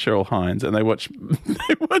Notaro and Cheryl Hines, and they watch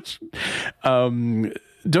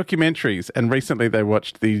documentaries, and recently they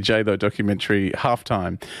watched the J-Lo documentary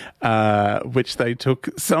Halftime, which they took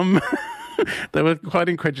some... They were quite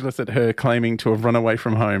incredulous at her claiming to have run away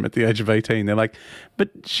from home at the age of 18. They're like, but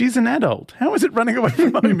she's an adult. How is it running away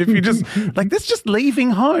from home if you just... Like, that's just leaving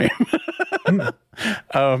home.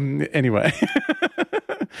 Anyway.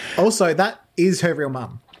 Also, that is her real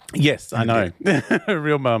mum. Yes, I know. Her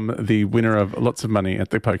real mum, the winner of lots of money at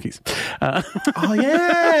the pokies. Oh,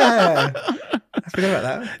 yeah. I forgot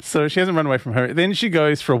about that. So she hasn't run away from her. Then she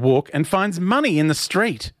goes for a walk and finds money in the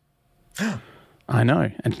street. I know.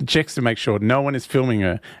 And checks to make sure no one is filming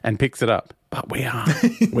her and picks it up. But we are.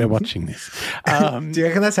 We're watching this. Do you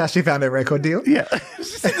reckon that's how she found her record deal? Yeah.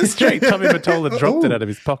 She's in the street. Tommy Mottola dropped it out of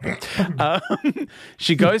his pocket.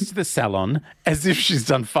 She goes to the salon as if she's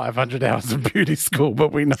done 500 hours of beauty school,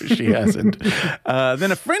 but we know she hasn't.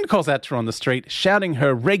 Then a friend calls out to her on the street, shouting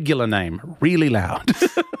her regular name really loud.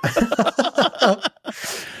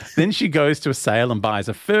 Then she goes to a sale and buys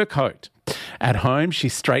a fur coat. At home, she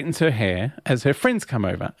straightens her hair as her friends come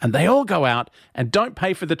over, and they all go out and don't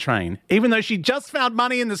pay for the train, even though she just found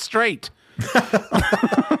money in the street.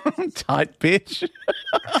 Tight bitch.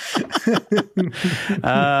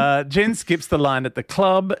 Jen skips the line at the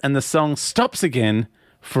club, and the song stops again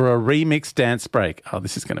for a remix dance break. Oh,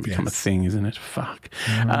 this is going to become a thing, isn't it? Fuck.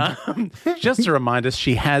 Just to remind us,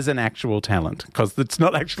 she has an actual talent, because it's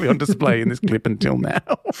not actually on display in this clip until now.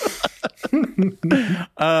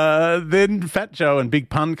 Then Fat Joe and Big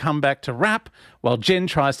Pun come back to rap while Jen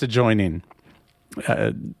tries to join in.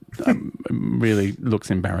 really looks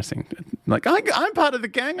embarrassing. Like, I'm part of the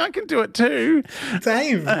gang. I can do it too.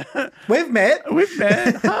 Same. We've met.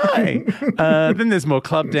 Hi. Then there's more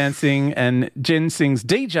club dancing, and Jen sings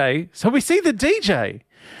DJ. So we see the DJ.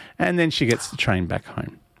 And then she gets the train back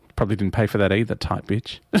home. Probably didn't pay for that either, tight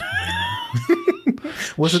bitch.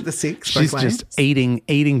 Was it the 6? She's just eating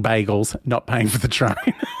bagels, not paying for the train.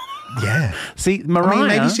 Yeah. See, Mariah...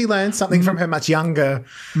 maybe she learned something from her much younger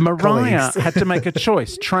Mariah colleagues. had to make a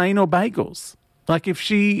choice, train or bagels. Like, if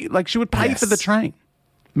she would pay for the train.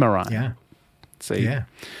 Mariah. Yeah. See? Yeah.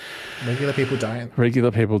 Regular people don't.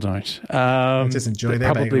 Regular people don't. Just enjoy it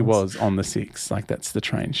their probably bagels. was on the 6. Like, that's the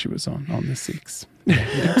train she was on the 6. Yeah,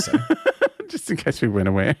 you hope so. Just in case we weren't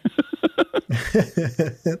aware.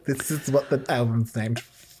 This is what the album's named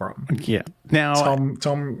from. Yeah. Now,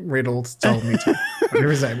 Tom Riddle told me to.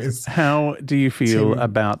 Whatever his name is. how do you feel Tim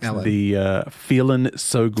about Allen. the Feeling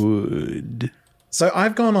So Good? So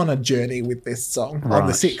I've gone on a journey with this song. On the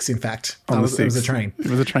Right. 6, in fact. On It the was 6. a train. It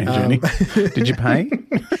was a train journey. Did you pay?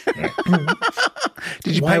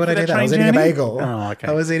 Did you Why pay would for I do that? I train was eating a journey? bagel. Oh, okay.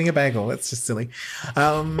 I was eating a bagel. It's just silly.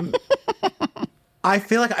 I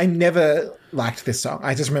feel like I never liked this song.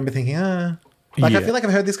 I just remember thinking, I Yeah. feel like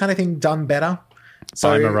I've heard this kind of thing done better. So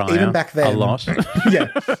By Mariah, even back then, a lot. yeah,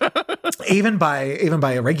 even by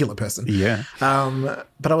a regular person, Yeah.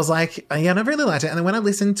 But I was like, I never really liked it. And then when I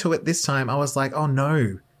listened to it this time, I was like, oh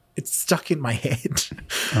no, it's stuck in my head.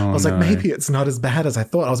 I was like, maybe it's not as bad as I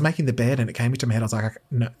thought. I was making the bed and it came into my head. I was like,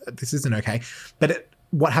 no, this isn't okay. But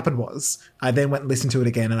what happened was I then went and listened to it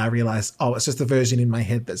again and I realized, oh, it's just the version in my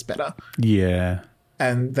head that's better. Yeah.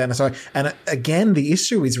 And then, again, the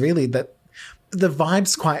issue is really that the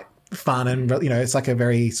vibe's quite fun and, it's like a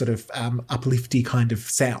very sort of uplifty kind of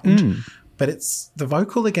sound. But the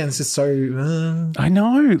vocal again is just so... I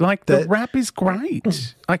know. Like, the rap is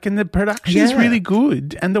great. Like, and the production's Yeah. really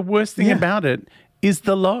good. And the worst thing about it is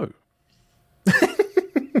the low.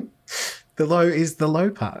 the low is the low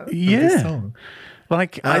part of this Yeah. song.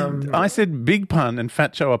 Like, I said Big Pun and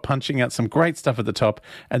Fat Joe are punching out some great stuff at the top,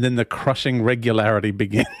 and then the crushing regularity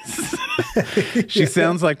begins. She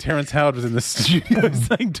sounds like Terrence Howard was in the studio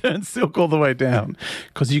saying turn silk all the way down,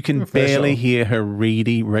 because you can barely hear her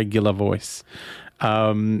reedy, regular voice.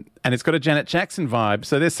 And it's got a Janet Jackson vibe,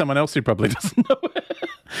 so there's someone else who probably doesn't know it.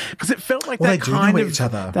 Because it felt like Well, that they do kind know of each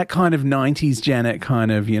other. that kind of 90s Janet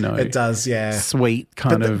kind of, It does, yeah. sweet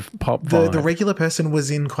kind of pop The vibe. regular person was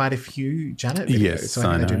in quite a few Janet videos, Yes, so I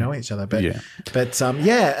think I they do know. know each other. But Yeah.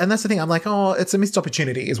 And that's the thing. I'm like, oh, it's a missed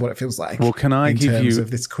opportunity, is what it feels like. Well, can I in give terms you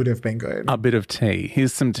of this could have been good? a bit of tea?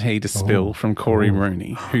 Here's some tea to spill from Corey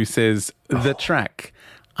Rooney, who says, the track,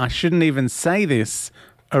 I shouldn't even say this,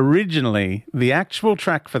 originally, the actual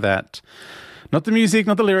track for that, not the music,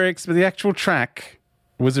 not the lyrics, but the actual track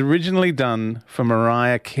was originally done for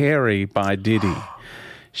Mariah Carey by Diddy.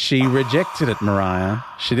 She rejected it, Mariah.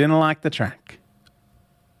 She didn't like the track.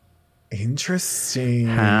 Interesting.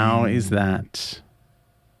 How is that?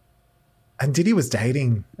 And Diddy was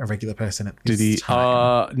dating a regular person at this Diddy,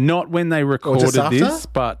 time. not when they recorded after? this,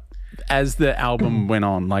 but as the album went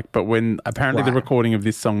on. Like, but when apparently the Right. recording of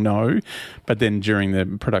this song, no, but then during the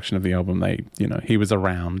production of the album, they, he was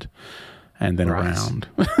around and then Right. around.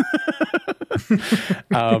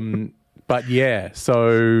 But yeah,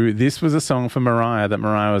 so this was a song for Mariah that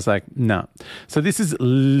Mariah was like, no. So this is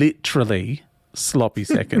literally sloppy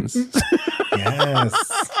seconds. Yes.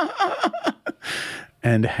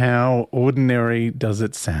 And how ordinary does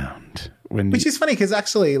it sound when? Which is funny because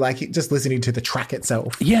actually, like, just listening to the track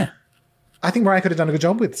itself, yeah, I think Mariah could have done a good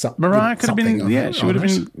job with something. Mariah could have been, she would have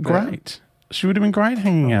been great. She would have been great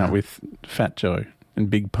hanging out with Fat Joe and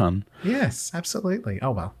Big Pun. Yes, absolutely.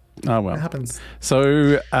 Oh, well. Oh, It well. happens.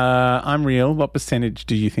 So, I'm Real. What percentage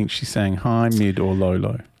do you think she sang? High, mid, or low,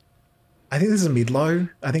 low? I think this is a mid-low.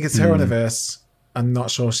 I think it's her on the verse. I'm not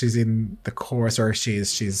sure she's in the chorus, or if she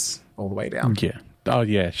is, she's all the way down. Yeah. Oh,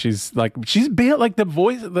 yeah. She's built like the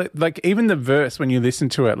voice, like even the verse, when you listen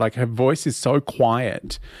to it, like her voice is so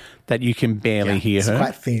quiet that you can barely hear it's her.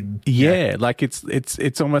 quite thin. Yeah, like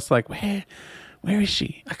it's almost like where is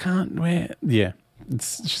she? I can't. Where? Yeah,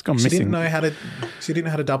 she's gone She missing. didn't know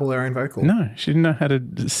how to double her own vocal. No, she didn't know how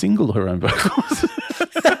to single her own vocals.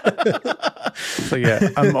 So yeah,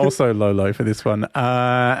 I'm also low for this one.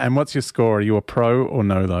 And what's your score? Are you a pro or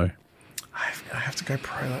no low? I have to go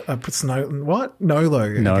pro. Put no low. No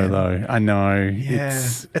again. low. I know. Yeah,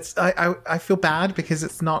 I feel bad because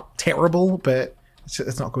it's not terrible, but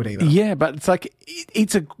it's not good either. Yeah, but it's like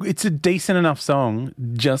it's a decent enough song.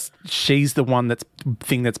 Just she's the one that's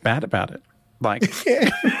bad about it. Like,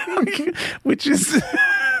 which is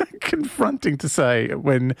confronting to say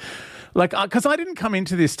when, like, because I didn't come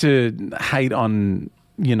into this to hate on,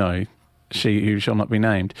 she who shall not be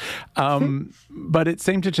named, but it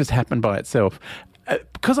seemed to just happen by itself.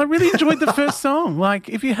 Because I really enjoyed the first song. Like,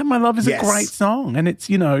 If You Have My Love is a great song. And it's,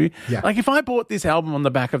 like if I bought this album on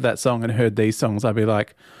the back of that song and heard these songs, I'd be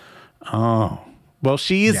like, oh, well,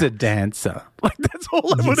 she is a dancer. Like, that's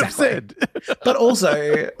all I would have said. But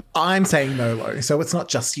also, I'm saying Nolo, so it's not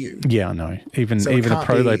just you. Yeah, I know. Even a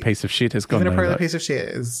Prolo piece of shit has gone Even a Nolo. Prolo piece of shit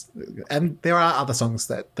is... And there are other songs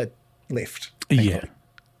that lift. Thankfully.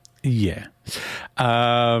 Yeah.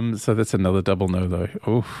 So that's another double Nolo.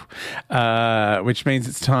 Oof. Which means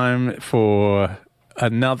it's time for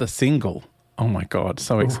another single. Oh, my God.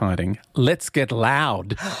 So exciting. Let's Get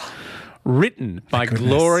Loud. Written by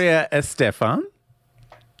Gloria Estefan.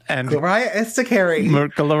 And Gloria Estefan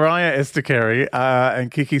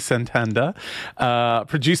and Kiki Santander,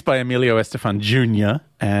 produced by Emilio Estefan Jr.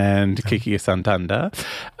 and Kiki Santander,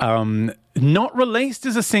 not released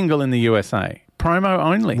as a single in the USA, promo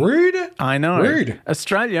only. Rude. I know. Rude.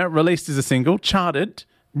 Australia released as a single, charted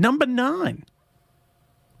number 9.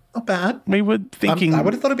 Not bad. We were thinking. I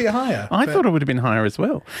would have thought it'd be higher. I thought it would have been higher as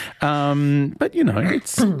well. But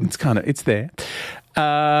it's there.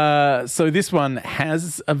 So this one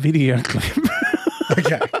has a video clip.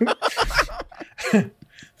 Okay.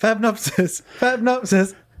 Fabnopsis.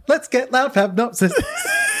 Let's get loud, Fabnopsis.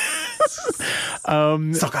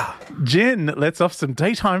 Soccer. Jen lets off some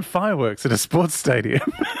daytime fireworks at a sports stadium.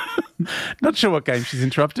 Not sure what game she's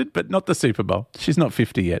interrupted, but not the Super Bowl. She's not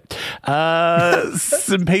 50 yet.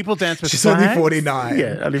 Some people dance with She's flags. only 49.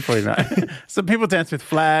 Yeah, only 49. Some people dance with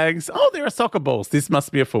flags. Oh, there are soccer balls. This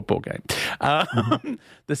must be a football game.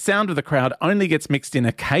 The sound of the crowd only gets mixed in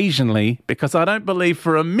occasionally because I don't believe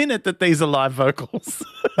for a minute that these are live vocals.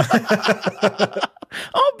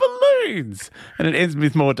 Oh, balloons! And it ends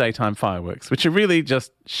with more daytime fireworks, which are really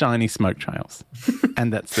just shiny smoke trails.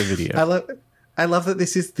 And that's the video. I love that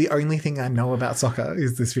this is the only thing I know about soccer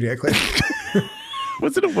is this video clip.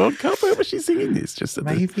 Was it a World Cup? Where was she singing this? Just at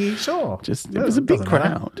Maybe, sure. It was a big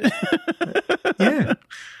crowd. Yeah.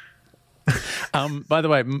 By the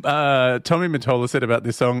way, Tommy Mottola said about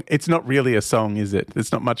this song, it's not really a song, is it?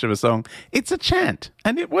 It's not much of a song. It's a chant,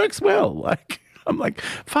 and it works well. Like, I'm like,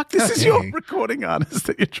 fuck, this is your recording artist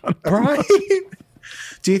that you're trying to promote. Right.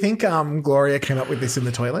 Do you think Gloria came up with this in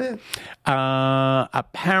the toilet?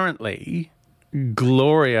 Apparently,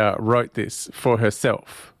 Gloria wrote this for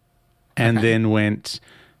herself and then went,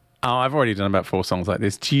 oh, I've already done about 4 songs like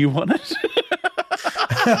this. Do you want it?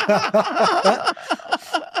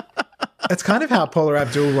 It's kind of how Paula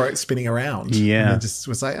Abdul wrote Spinning Around. Yeah. And then just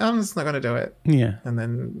was like, I'm just not going to do it. Yeah. And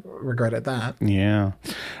then regretted that. Yeah.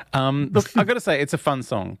 Look, I got to say, it's a fun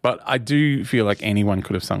song, but I do feel like anyone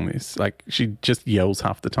could have sung this. Like, she just yells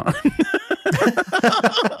half the time.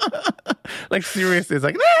 Like, seriously, it's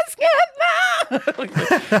like, let's get loud. Like,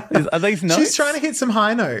 are these notes? She's trying to hit some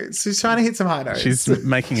high notes. She's making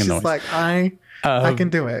a noise. She's like, I can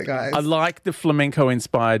do it, guys. I like the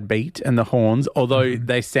flamenco-inspired beat and the horns, although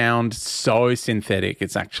they sound so synthetic,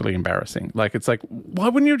 it's actually embarrassing. Like, it's like, why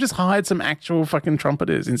wouldn't you have just hired some actual fucking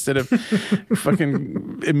trumpeters instead of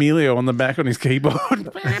fucking Emilio on the back on his keyboard?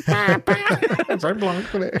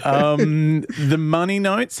 The money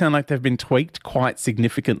notes sound like they've been tweaked quite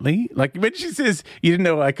significantly. Like, when she says, you didn't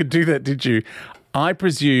know I could do that, did you? I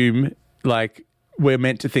presume, like, we're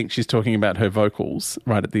meant to think she's talking about her vocals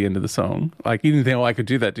right at the end of the song. Like, you didn't think, oh, I could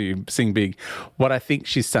do that, do you? Sing big. What I think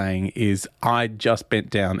she's saying is, I just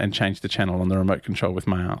bent down and changed the channel on the remote control with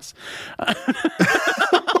my ass.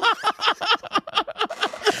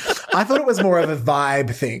 I thought it was more of a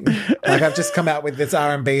vibe thing. Like, I've just come out with this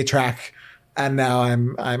R&B track and now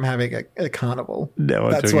I'm having a carnival.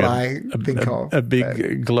 That's what I think of. A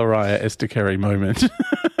big Gloria Estefan moment.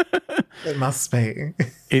 It must be.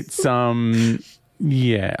 It's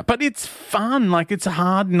yeah, but it's fun. Like, it's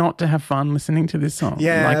hard not to have fun listening to this song.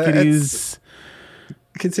 Yeah, like it is.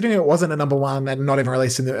 Considering it wasn't a number one and not even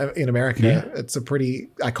released in America, it's a pretty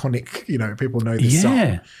iconic. People know this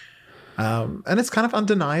song. And it's kind of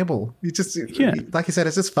undeniable. You just, like you said,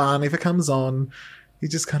 it's just fun. If it comes on, you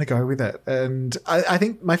just kind of go with it. And I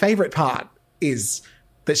think my favorite part is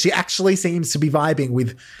that she actually seems to be vibing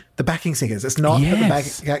with the backing singers. It's not that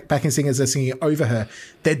the backing singers are singing over her.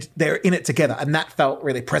 They're in it together, and that felt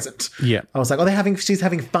really present. Yeah. I was like, oh, she's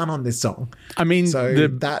having fun on this song. I mean, so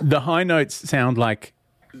the high notes sound like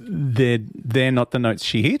they're not the notes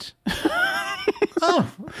she hit. Oh,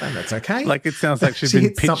 then that's okay. Like, it sounds like she's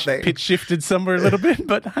been pitch shifted somewhere a little bit,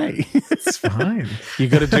 but hey. It's fine. You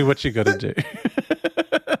got to do what you got to do.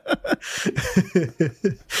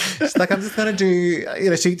 She's like, I'm just going to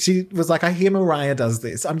do, she was like, I hear Mariah does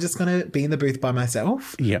this. I'm just going to be in the booth by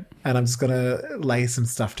myself. Yep. And I'm just going to lay some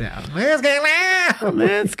stuff down. Let's get loud.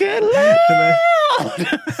 Let's get loud.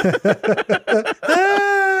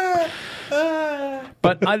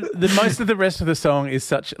 But most of the rest of the song is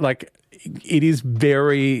such, like, it is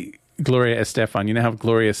very Gloria Estefan. You know how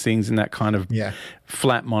Gloria sings in that kind of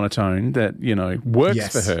flat monotone that, works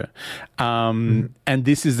for her. And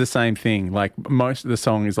this is the same thing. Like, most of the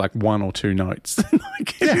song is like one or two notes.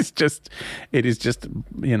 It is just,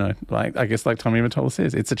 like, I guess like Tommy Mottola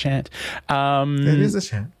says, it's a chant. It is a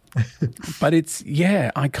chant. But it's,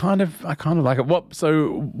 I kind of like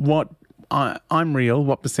it. I'm Real,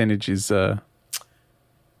 what percentage is, are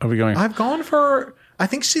we going? I've gone for, I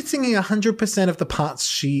think she's singing 100% of the parts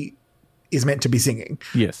she is meant to be singing.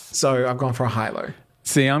 Yes. So I've gone for a high-low.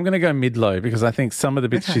 See, I'm going to go mid-low because I think some of the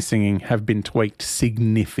bits she's singing have been tweaked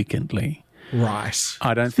significantly. Right.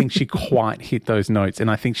 I don't think she quite hit those notes, and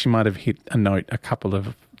I think she might have hit a note a couple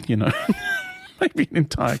of, maybe an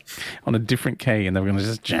entire, on a different key, and they were going to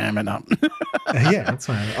just jam it up. Yeah, that's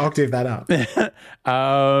fine. Octave that up.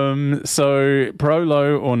 So, pro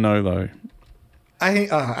low or no low?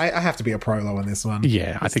 I have to be a pro low on this one.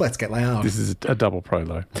 Yeah, I think let's get loud. This is a double pro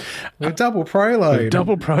low. A double pro load.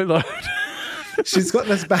 Double pro load. She's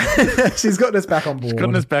gotten us back. She's gotten us back on board. She's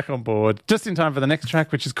gotten us back on board. Just in time for the next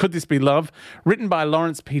track, which is "Could This Be Love," written by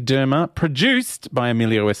Lawrence P. Dermer, produced by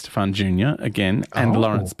Emilio Estefan Jr. again, and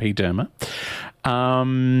Lawrence P. Dermer.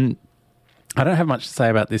 I don't have much to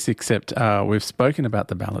say about this except we've spoken about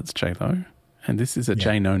the ballads, J-Lo, and this is a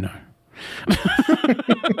J no-no.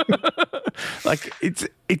 Like,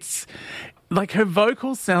 it's like her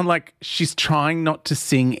vocals sound like she's trying not to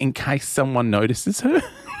sing in case someone notices her.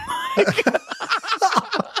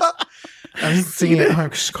 I'm just singing at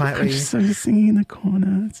home quietly. I'm just sort of singing in the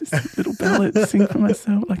corner. It's just a little ballad to sing for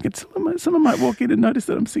myself. Like, someone might walk in and notice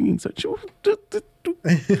that I'm singing. So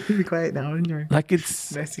be quiet now, like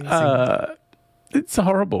it's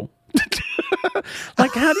horrible.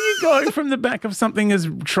 Like, how do you go from the back of something as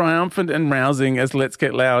triumphant and rousing as Let's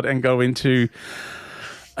Get Loud and go into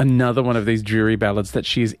another one of these dreary ballads that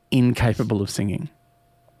she is incapable of singing?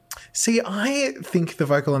 See, I think the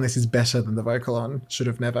vocal on this is better than the vocal on Should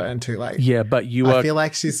Have Never and Too Late. Yeah, but I feel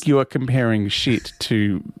like you are comparing shit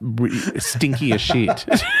to stinkier shit.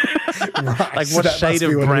 Right, like, what shade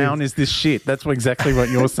of brown is this shit? That's exactly what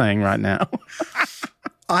you're saying right now.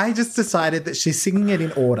 I just decided that she's singing it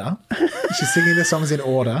in order. She's singing the songs in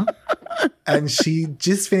order. And she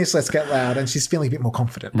just finished Let's Get Loud and she's feeling a bit more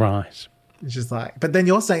confident. Right. She's like, but then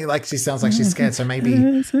you're saying like she sounds like she's scared, so maybe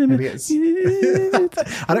it's. I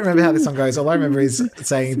don't remember how this song goes. All I remember is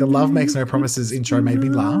saying the "Love Makes No Promises" intro made me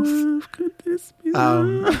laugh.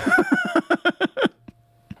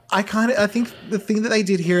 I think the thing that they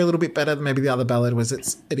did here a little bit better than maybe the other ballad was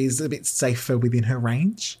it is a bit safer within her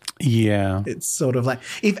range. Yeah, it's sort of like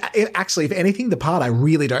if anything, the part I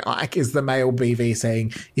really don't like is the male BV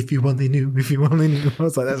saying "If you only knew, if you only knew." I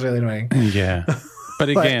was like, that's really annoying. Yeah. But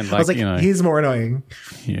again, I was like, here's more annoying.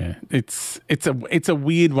 Yeah, it's a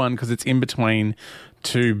weird one because it's in between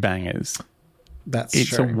two bangers. It's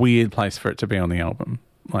true. A weird place for it to be on the album.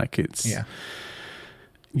 Like, it's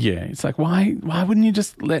it's like, why wouldn't you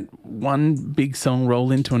just let one big song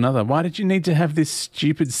roll into another? Why did you need to have this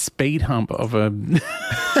stupid speed hump of a?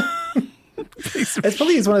 It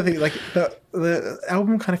probably is one of the things, like the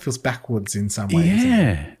album kind of feels backwards in some ways.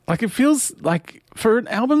 Yeah. Like, it feels like for an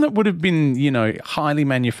album that would have been, highly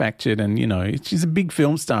manufactured and, she's a big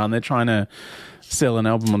film star and they're trying to sell an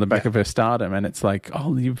album on the back of her stardom, and it's like,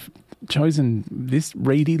 oh, you've chosen this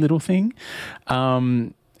reedy little thing.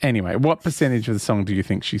 Anyway, what percentage of the song do you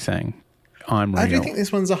think she sang? I'm Real. I do think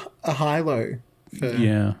this one's a high-low.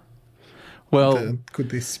 Yeah. Well, could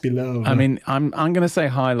this be love? I mean, I'm going to say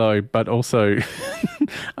high-low, but also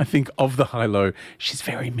I think of the high-low, she's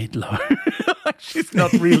very mid-low. Like, she's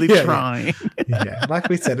not really trying. Yeah, like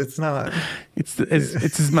we said, it's not. It's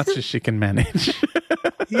as much as she can manage.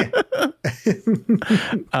 Yeah.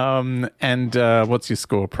 And what's your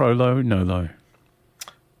score? Pro low, no low?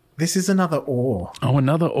 This is another or. Oh,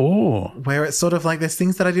 another or. Where it's sort of like there's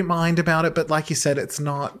things that I didn't mind about it, but like you said, it's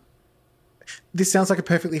not. This sounds like a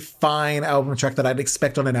perfectly fine album track that I'd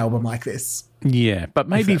expect on an album like this. Yeah, but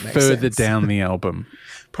maybe further down the album.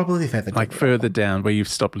 Probably further down. Like further down where you've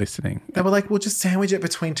stopped listening. They were like, we'll just sandwich it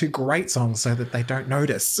between two great songs so that they don't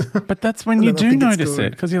notice. But that's when you do notice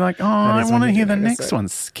it, because you're like, oh, I want to hear the next one.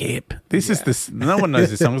 Skip. This is this. No one knows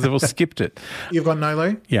this song because they've all skipped it. You've got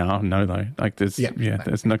no-low? Yeah, no-low. Like there's,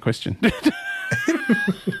 there's no question.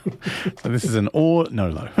 So this is an or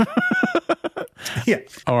no-low. Yeah.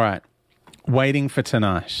 All right. Waiting for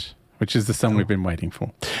Tonight, which is the song we've been waiting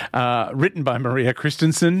for. Written by Maria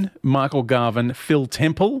Christensen, Michael Garvin, Phil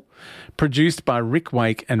Temple. Produced by Rick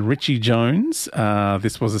Wake and Richie Jones.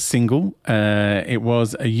 This was a single. It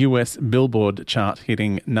was a US Billboard chart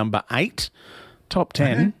hitting number 8. Top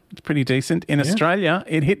 10. Okay. It's pretty decent. In Australia,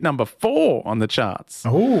 it hit number 4 on the charts.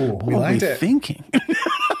 Oh, we liked it. What are we thinking?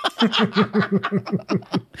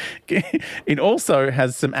 It also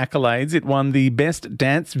has some accolades. It won the Best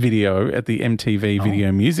Dance Video at the MTV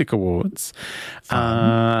Video Music Awards.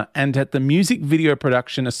 And at the Music Video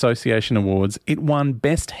Production Association Awards, it won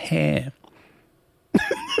Best Hair.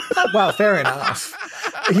 Well, fair enough.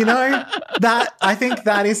 You know, that I think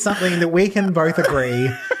that is something that we can both agree.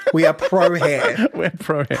 We are pro hair. We're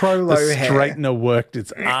pro hair. Pro low hair. The straightener worked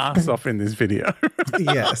its ass off in this video.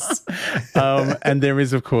 Yes. And there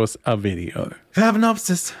is, of course, a video.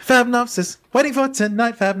 Fabnopsis. Waiting for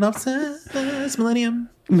tonight, Fabnopsis. Millennium.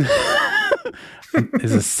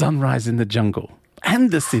 There's a sunrise in the jungle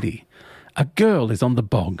and the city. A girl is on the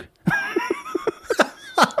bog.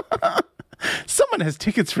 Someone has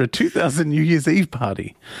tickets for a 2000 New Year's Eve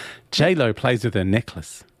party. J-Lo plays with her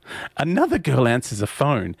necklace. Another girl answers a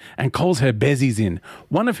phone and calls her bezies in,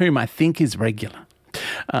 one of whom I think is regular.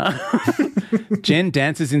 Jen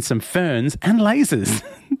dances in some ferns and lasers.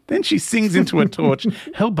 Then she sings into a torch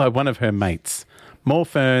held by one of her mates. More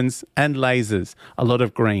ferns and lasers. A lot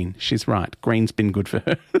of green. She's right. Green's been good for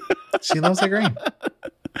her. She loves her green.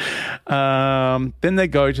 Then they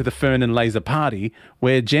go to the fern and laser party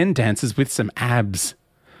where Jen dances with some abs.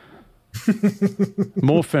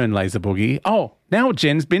 More fern laser boogie. Oh, now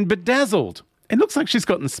Jen's been bedazzled. It looks like she's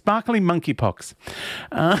gotten sparkly monkeypox.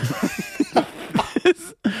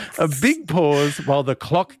 A big pause while the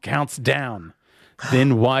clock counts down.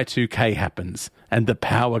 Then Y2K happens and the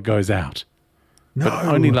power goes out. No. But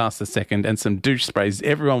only lasts a second, and some douche sprays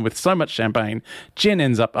everyone with so much champagne, Jen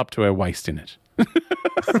ends up to her waist in it.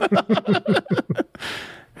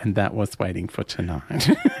 And that was Waiting for Tonight.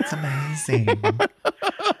 It's amazing.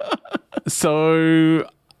 So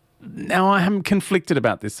now I am conflicted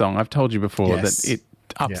about this song. I've told you before that it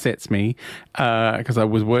upsets me because I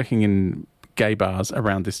was working in gay bars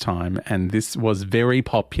around this time, and this was very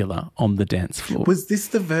popular on the dance floor. Was this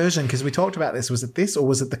the version? Because we talked about this. Was it this, or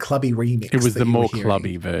was it the clubby remix? It was the more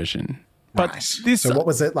clubby version. But this, so what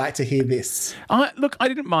was it like to hear this? Look, I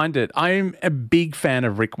didn't mind it. I'm a big fan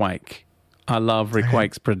of Rick Wake. I love Rick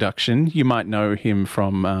Wake's production. You might know him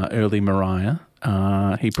from early Mariah.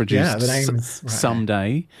 He produced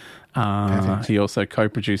Someday. He also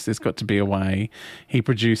co-produced There's Got to Be a Way. He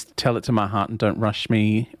produced Tell It to My Heart and Don't Rush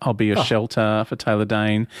Me. I'll Be Your Shelter for Taylor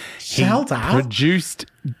Dayne. Shelter? He produced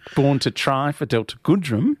Born to Try for Delta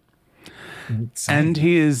Goodrem. And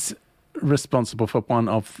he is responsible for one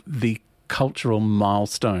of the cultural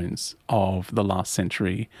milestones of the last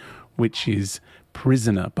century, which is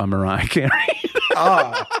Prisoner by Mariah Carey.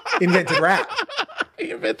 Invented rap.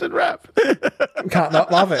 He invented rap. Can't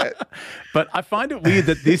not love it. But I find it weird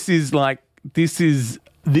that this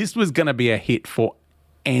was going to be a hit for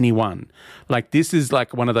anyone. Like, this is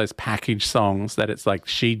like one of those package songs that it's like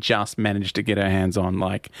she just managed to get her hands on.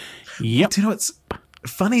 Like, yep. Do you know what's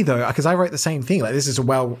funny though? Because I wrote the same thing. Like, this is a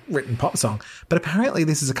well-written pop song, but apparently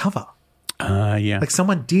this is a cover. Yeah. Like,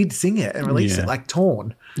 someone did sing it and release it, like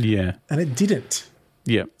Torn. Yeah. And it didn't.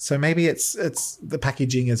 Yeah. So maybe it's the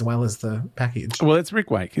packaging as well as the package. Well, it's Rick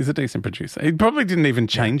Wake. He's a decent producer. He probably didn't even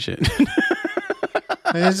change it.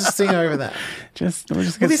 Just sing over that. We'll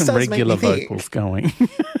just get some regular vocals going.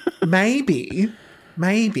 maybe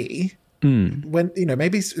when,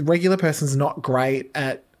 maybe a regular person's not great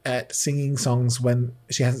at singing songs when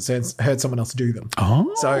she hasn't heard someone else do them.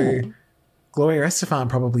 Oh. So Gloria Estefan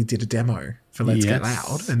probably did a demo for Let's Get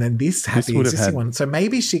Loud, and then this had the existing one. So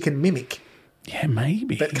maybe she can mimic. Yeah,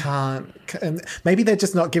 maybe. But can't. Maybe they're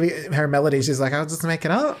just not giving her melody. She's like, I'll just make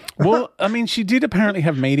it up. Well, I mean, she did apparently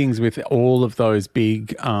have meetings with all of those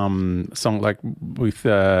big songs, like with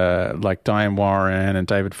like Diane Warren and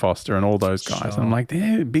David Foster and all those guys. Sure. And I'm like,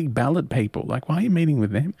 they're big ballad people. Like, why are you meeting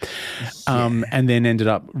with them? Yeah. And then ended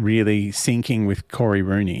up really syncing with Corey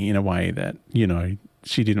Rooney in a way that,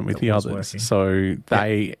 she didn't with the others. Working. So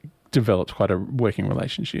they developed quite a working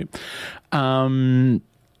relationship.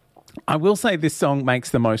 I will say this song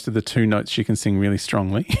makes the most of the two notes she can sing really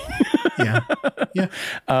strongly. Yeah.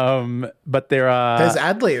 But there's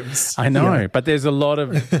ad-libs. I know, but there's a lot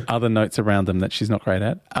of other notes around them that she's not great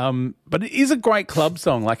at. But it is a great club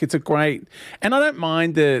song. Like, it's a great, and I don't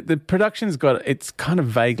mind the production's it's kind of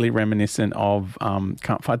vaguely reminiscent of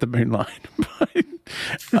Can't Fight the Moonlight.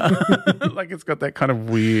 Like, it's got that kind of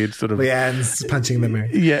weird sort of Leanne's punching the moon.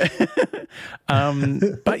 Yeah.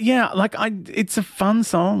 But yeah, like it's a fun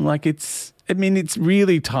song. Like it's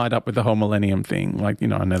really tied up with the whole Millennium thing. Like, I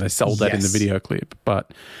know they sold that in the video clip,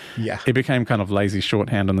 but it became kind of lazy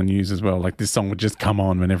shorthand on the news as well. Like this song would just come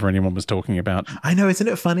on whenever anyone was talking about. I know, isn't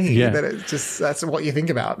it funny that it's just that's what you think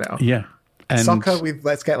about now? Yeah. And soccer with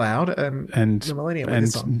Let's Get Loud and the Millennium with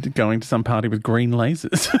this song. Going to some party with green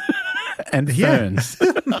lasers. And ferns.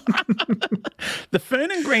 The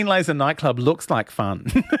Fern and Green Laser nightclub looks like fun.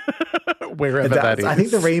 Wherever that is. I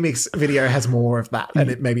think the remix video has more of that,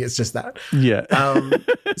 and maybe it's just that. Yeah.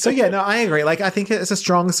 So yeah, no, I agree. Like, I think it's a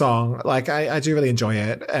strong song. Like, I do really enjoy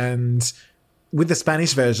it. And with the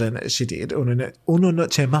Spanish version she did, Uno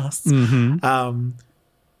Noche Más,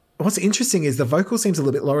 what's interesting is the vocal seems a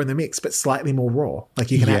little bit lower in the mix, but slightly more raw.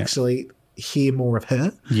 Like, you can actually hear more of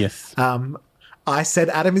her. Yes. I said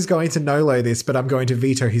Adam is going to no-lo this, but I'm going to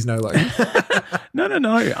veto his no-lo.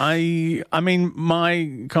 No. I mean,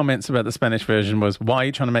 my comments about the Spanish version was, why are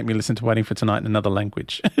you trying to make me listen to Waiting for Tonight in another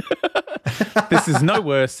language? This is no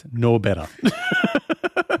worse nor better.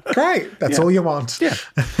 Great. That's all you want. Yeah.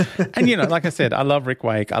 And, like I said, I love Rick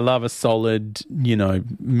Wake. I love a solid,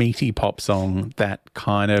 meaty pop song that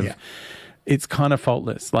kind of, it's kind of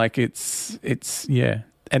faultless. Like it's.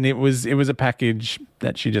 And it was a package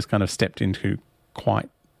that she just kind of stepped into quite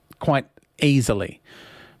easily.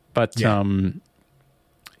 But I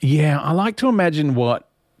like to imagine what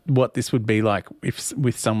this would be like if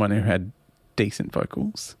with someone who had decent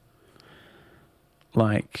vocals.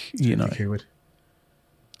 Like, Who would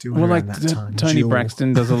do well, like that time? Tony Jill.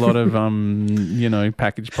 Braxton does a lot of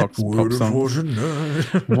package pop songs. That's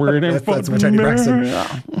my Tony Braxton.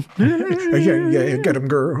 Yeah, get him,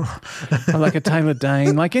 girl. Or like a Taylor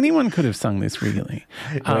Dane. Like anyone could have sung this, really.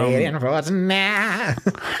 Waiting for tonight.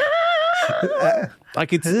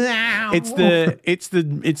 Like it's the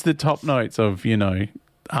top notes of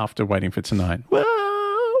after Waiting for Tonight.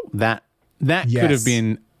 Whoa, that could have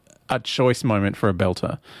been a choice moment for a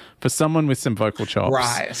belter, for someone with some vocal chops,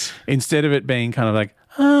 right? Instead of it being kind of like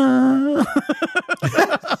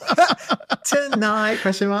tonight ?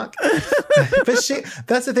 But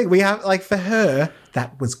that's the thing, we have, like, for her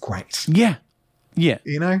that was great. Yeah,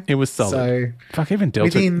 it was solid. So fuck, even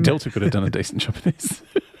Delta could have done a decent job of this.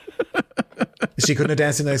 She couldn't have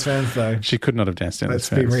danced in those ferns, though. She could not have danced in those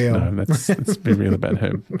ferns. Let's be real. No, let's be real about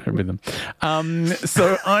her rhythm.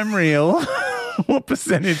 So I'm real. What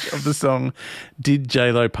percentage of the song did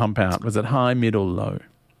J-Lo pump out? Was it high, mid, or low?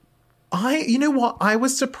 You know what? I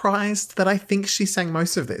was surprised that I think she sang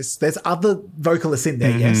most of this. There's other vocalists in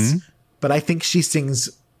there, yes, but I think she sings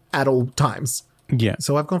at all times. Yeah.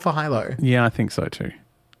 So I've gone for high-low. Yeah, I think so too.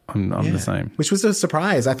 I'm the same. Which was a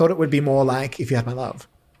surprise. I thought it would be more like If You Had My Love.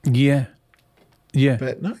 Yeah. Yeah.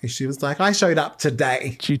 But no, she was like, I showed up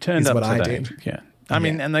today. She turned up today. I did. Yeah. I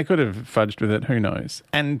mean, and they could have fudged with it. Who knows?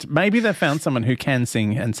 And maybe they found someone who can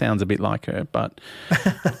sing and sounds a bit like her, but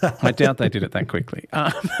I doubt they did it that quickly.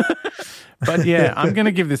 But yeah, I'm going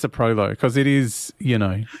to give this a pro-low because it is, You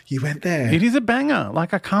went there. It is a banger.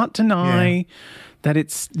 Like, I can't deny that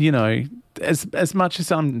it's, as much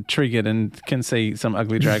as I'm triggered and can see some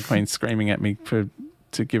ugly drag queen screaming at me to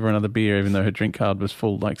give her another beer, even though her drink card was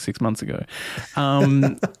full like 6 months ago.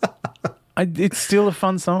 It's still a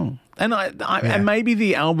fun song. And and maybe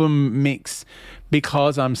the album mix,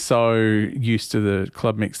 because I'm so used to the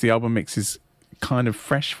club mix, the album mix is kind of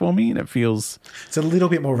fresh for me, and it's a little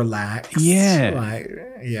bit more relaxed.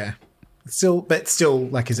 Yeah. Still, like,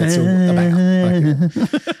 is that still a banger?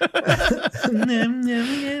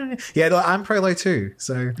 No, I'm pro-low too.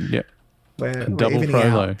 So yeah. We're double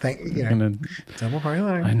pro-low. Double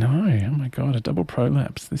pro-low. I know. Oh my God, a double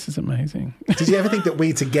prolapse. This is amazing. Did you ever think that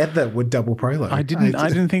we together would double pro-low? I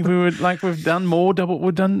didn't think we would. Like, we've done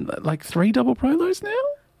we've done like 3 double pro-lows now.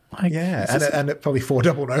 Like, and probably 4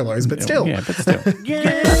 double no-lows, but still. Yeah, but still.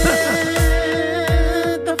 Get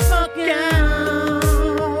the fuck out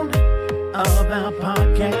of our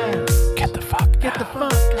podcast. Get the fuck out of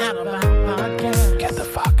our podcast. Get the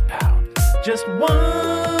fuck out. Just walk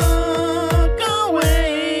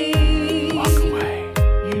away.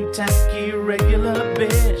 You tacky regular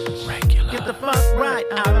bitch. Get the fuck right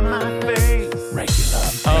out of my face.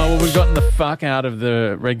 Oh, well, we've gotten the fuck out of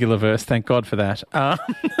the regular verse. Thank God for that.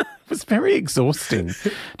 It was very exhausting.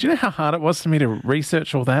 Do you know how hard it was for me to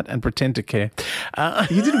research all that and pretend to care?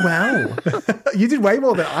 You did well. You did way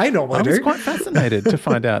more than I normally do. I was quite fascinated to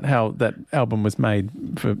find out how that album was made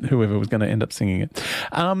for whoever was going to end up singing it.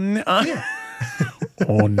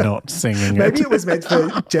 Or not singing it. Maybe it was meant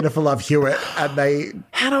for Jennifer Love Hewitt, and they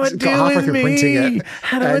got halfway through printing it,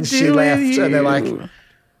 and she left, and they're like,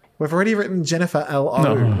 We've already written Jennifer L.O.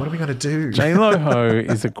 No. What are we going to do? J-Lo Ho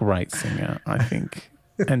is a great singer, I think,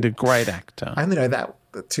 and a great actor. I only know that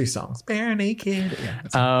 2 songs. Bare Naked. Yeah,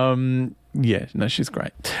 Yeah, no, she's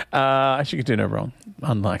great. She could do no wrong,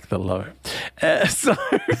 unlike the Low.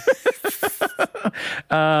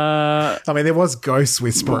 I mean, there was Ghost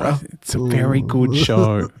Whisperer. It's a very good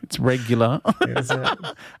show. It's regular. Is it?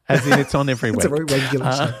 As in, it's on every week. It's a very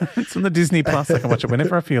regular show. It's on the Disney Plus. I can watch it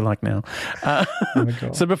whenever I feel like now. Oh my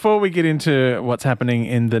God. So before we get into what's happening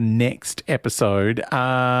in the next episode,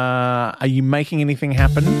 are you making anything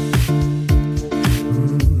happen?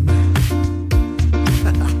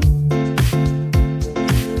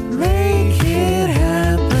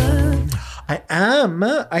 I am.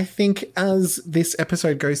 I think as this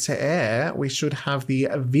episode goes to air, we should have the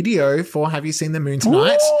video for Have You Seen the Moon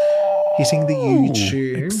Tonight? Hitting the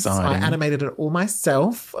YouTube. Exciting. I animated it all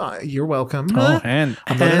myself. You're welcome. Oh, and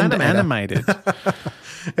I'm not an animator. animated.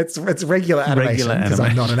 It's regular animation because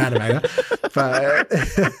I'm not an animator.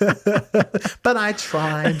 But I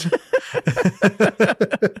tried.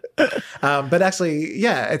 But actually,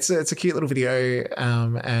 yeah, it's a cute little video,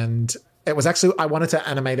 and it was actually, I wanted to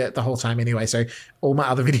animate it the whole time anyway, so all my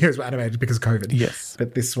other videos were animated because of COVID. Yes.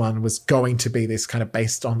 But this one was going to be this kind of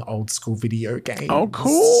based on old school video games. Oh,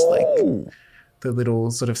 cool. Like the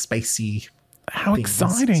little sort of spacey How things.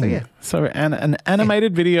 exciting. So, yeah. So an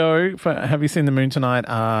animated video for Have You Seen the Moon Tonight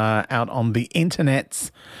out on the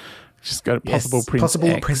internets. Just go to Possible Prince Possible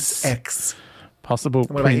X. Prince X. Possible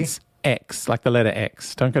about Prince X, like the letter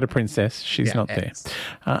X. Don't go to Princess. She's not X.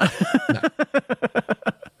 there.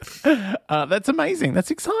 That's amazing. That's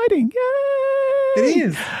exciting. Yay!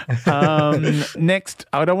 It is. Next,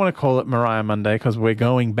 I don't want to call it Mariah Monday because we're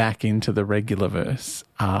going back into the regular verse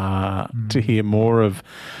to hear more of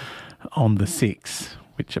On the Six,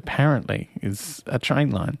 which apparently is a train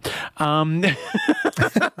line.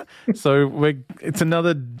 So it's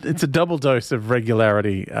a double dose of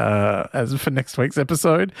regularity as for next week's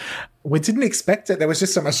episode. We didn't expect it. There was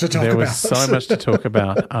just so much to talk about. There was so much to talk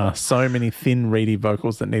about. So many thin, reedy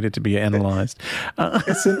vocals that needed to be analysed.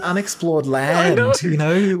 It's an unexplored land. You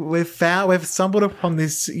know, we've stumbled upon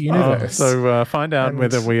this universe. So find out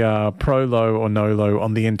whether we are pro low or no low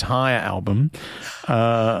on the entire album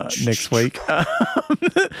next week.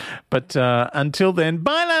 But until then,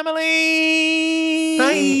 bye, Lamely.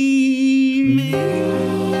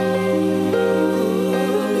 Bye.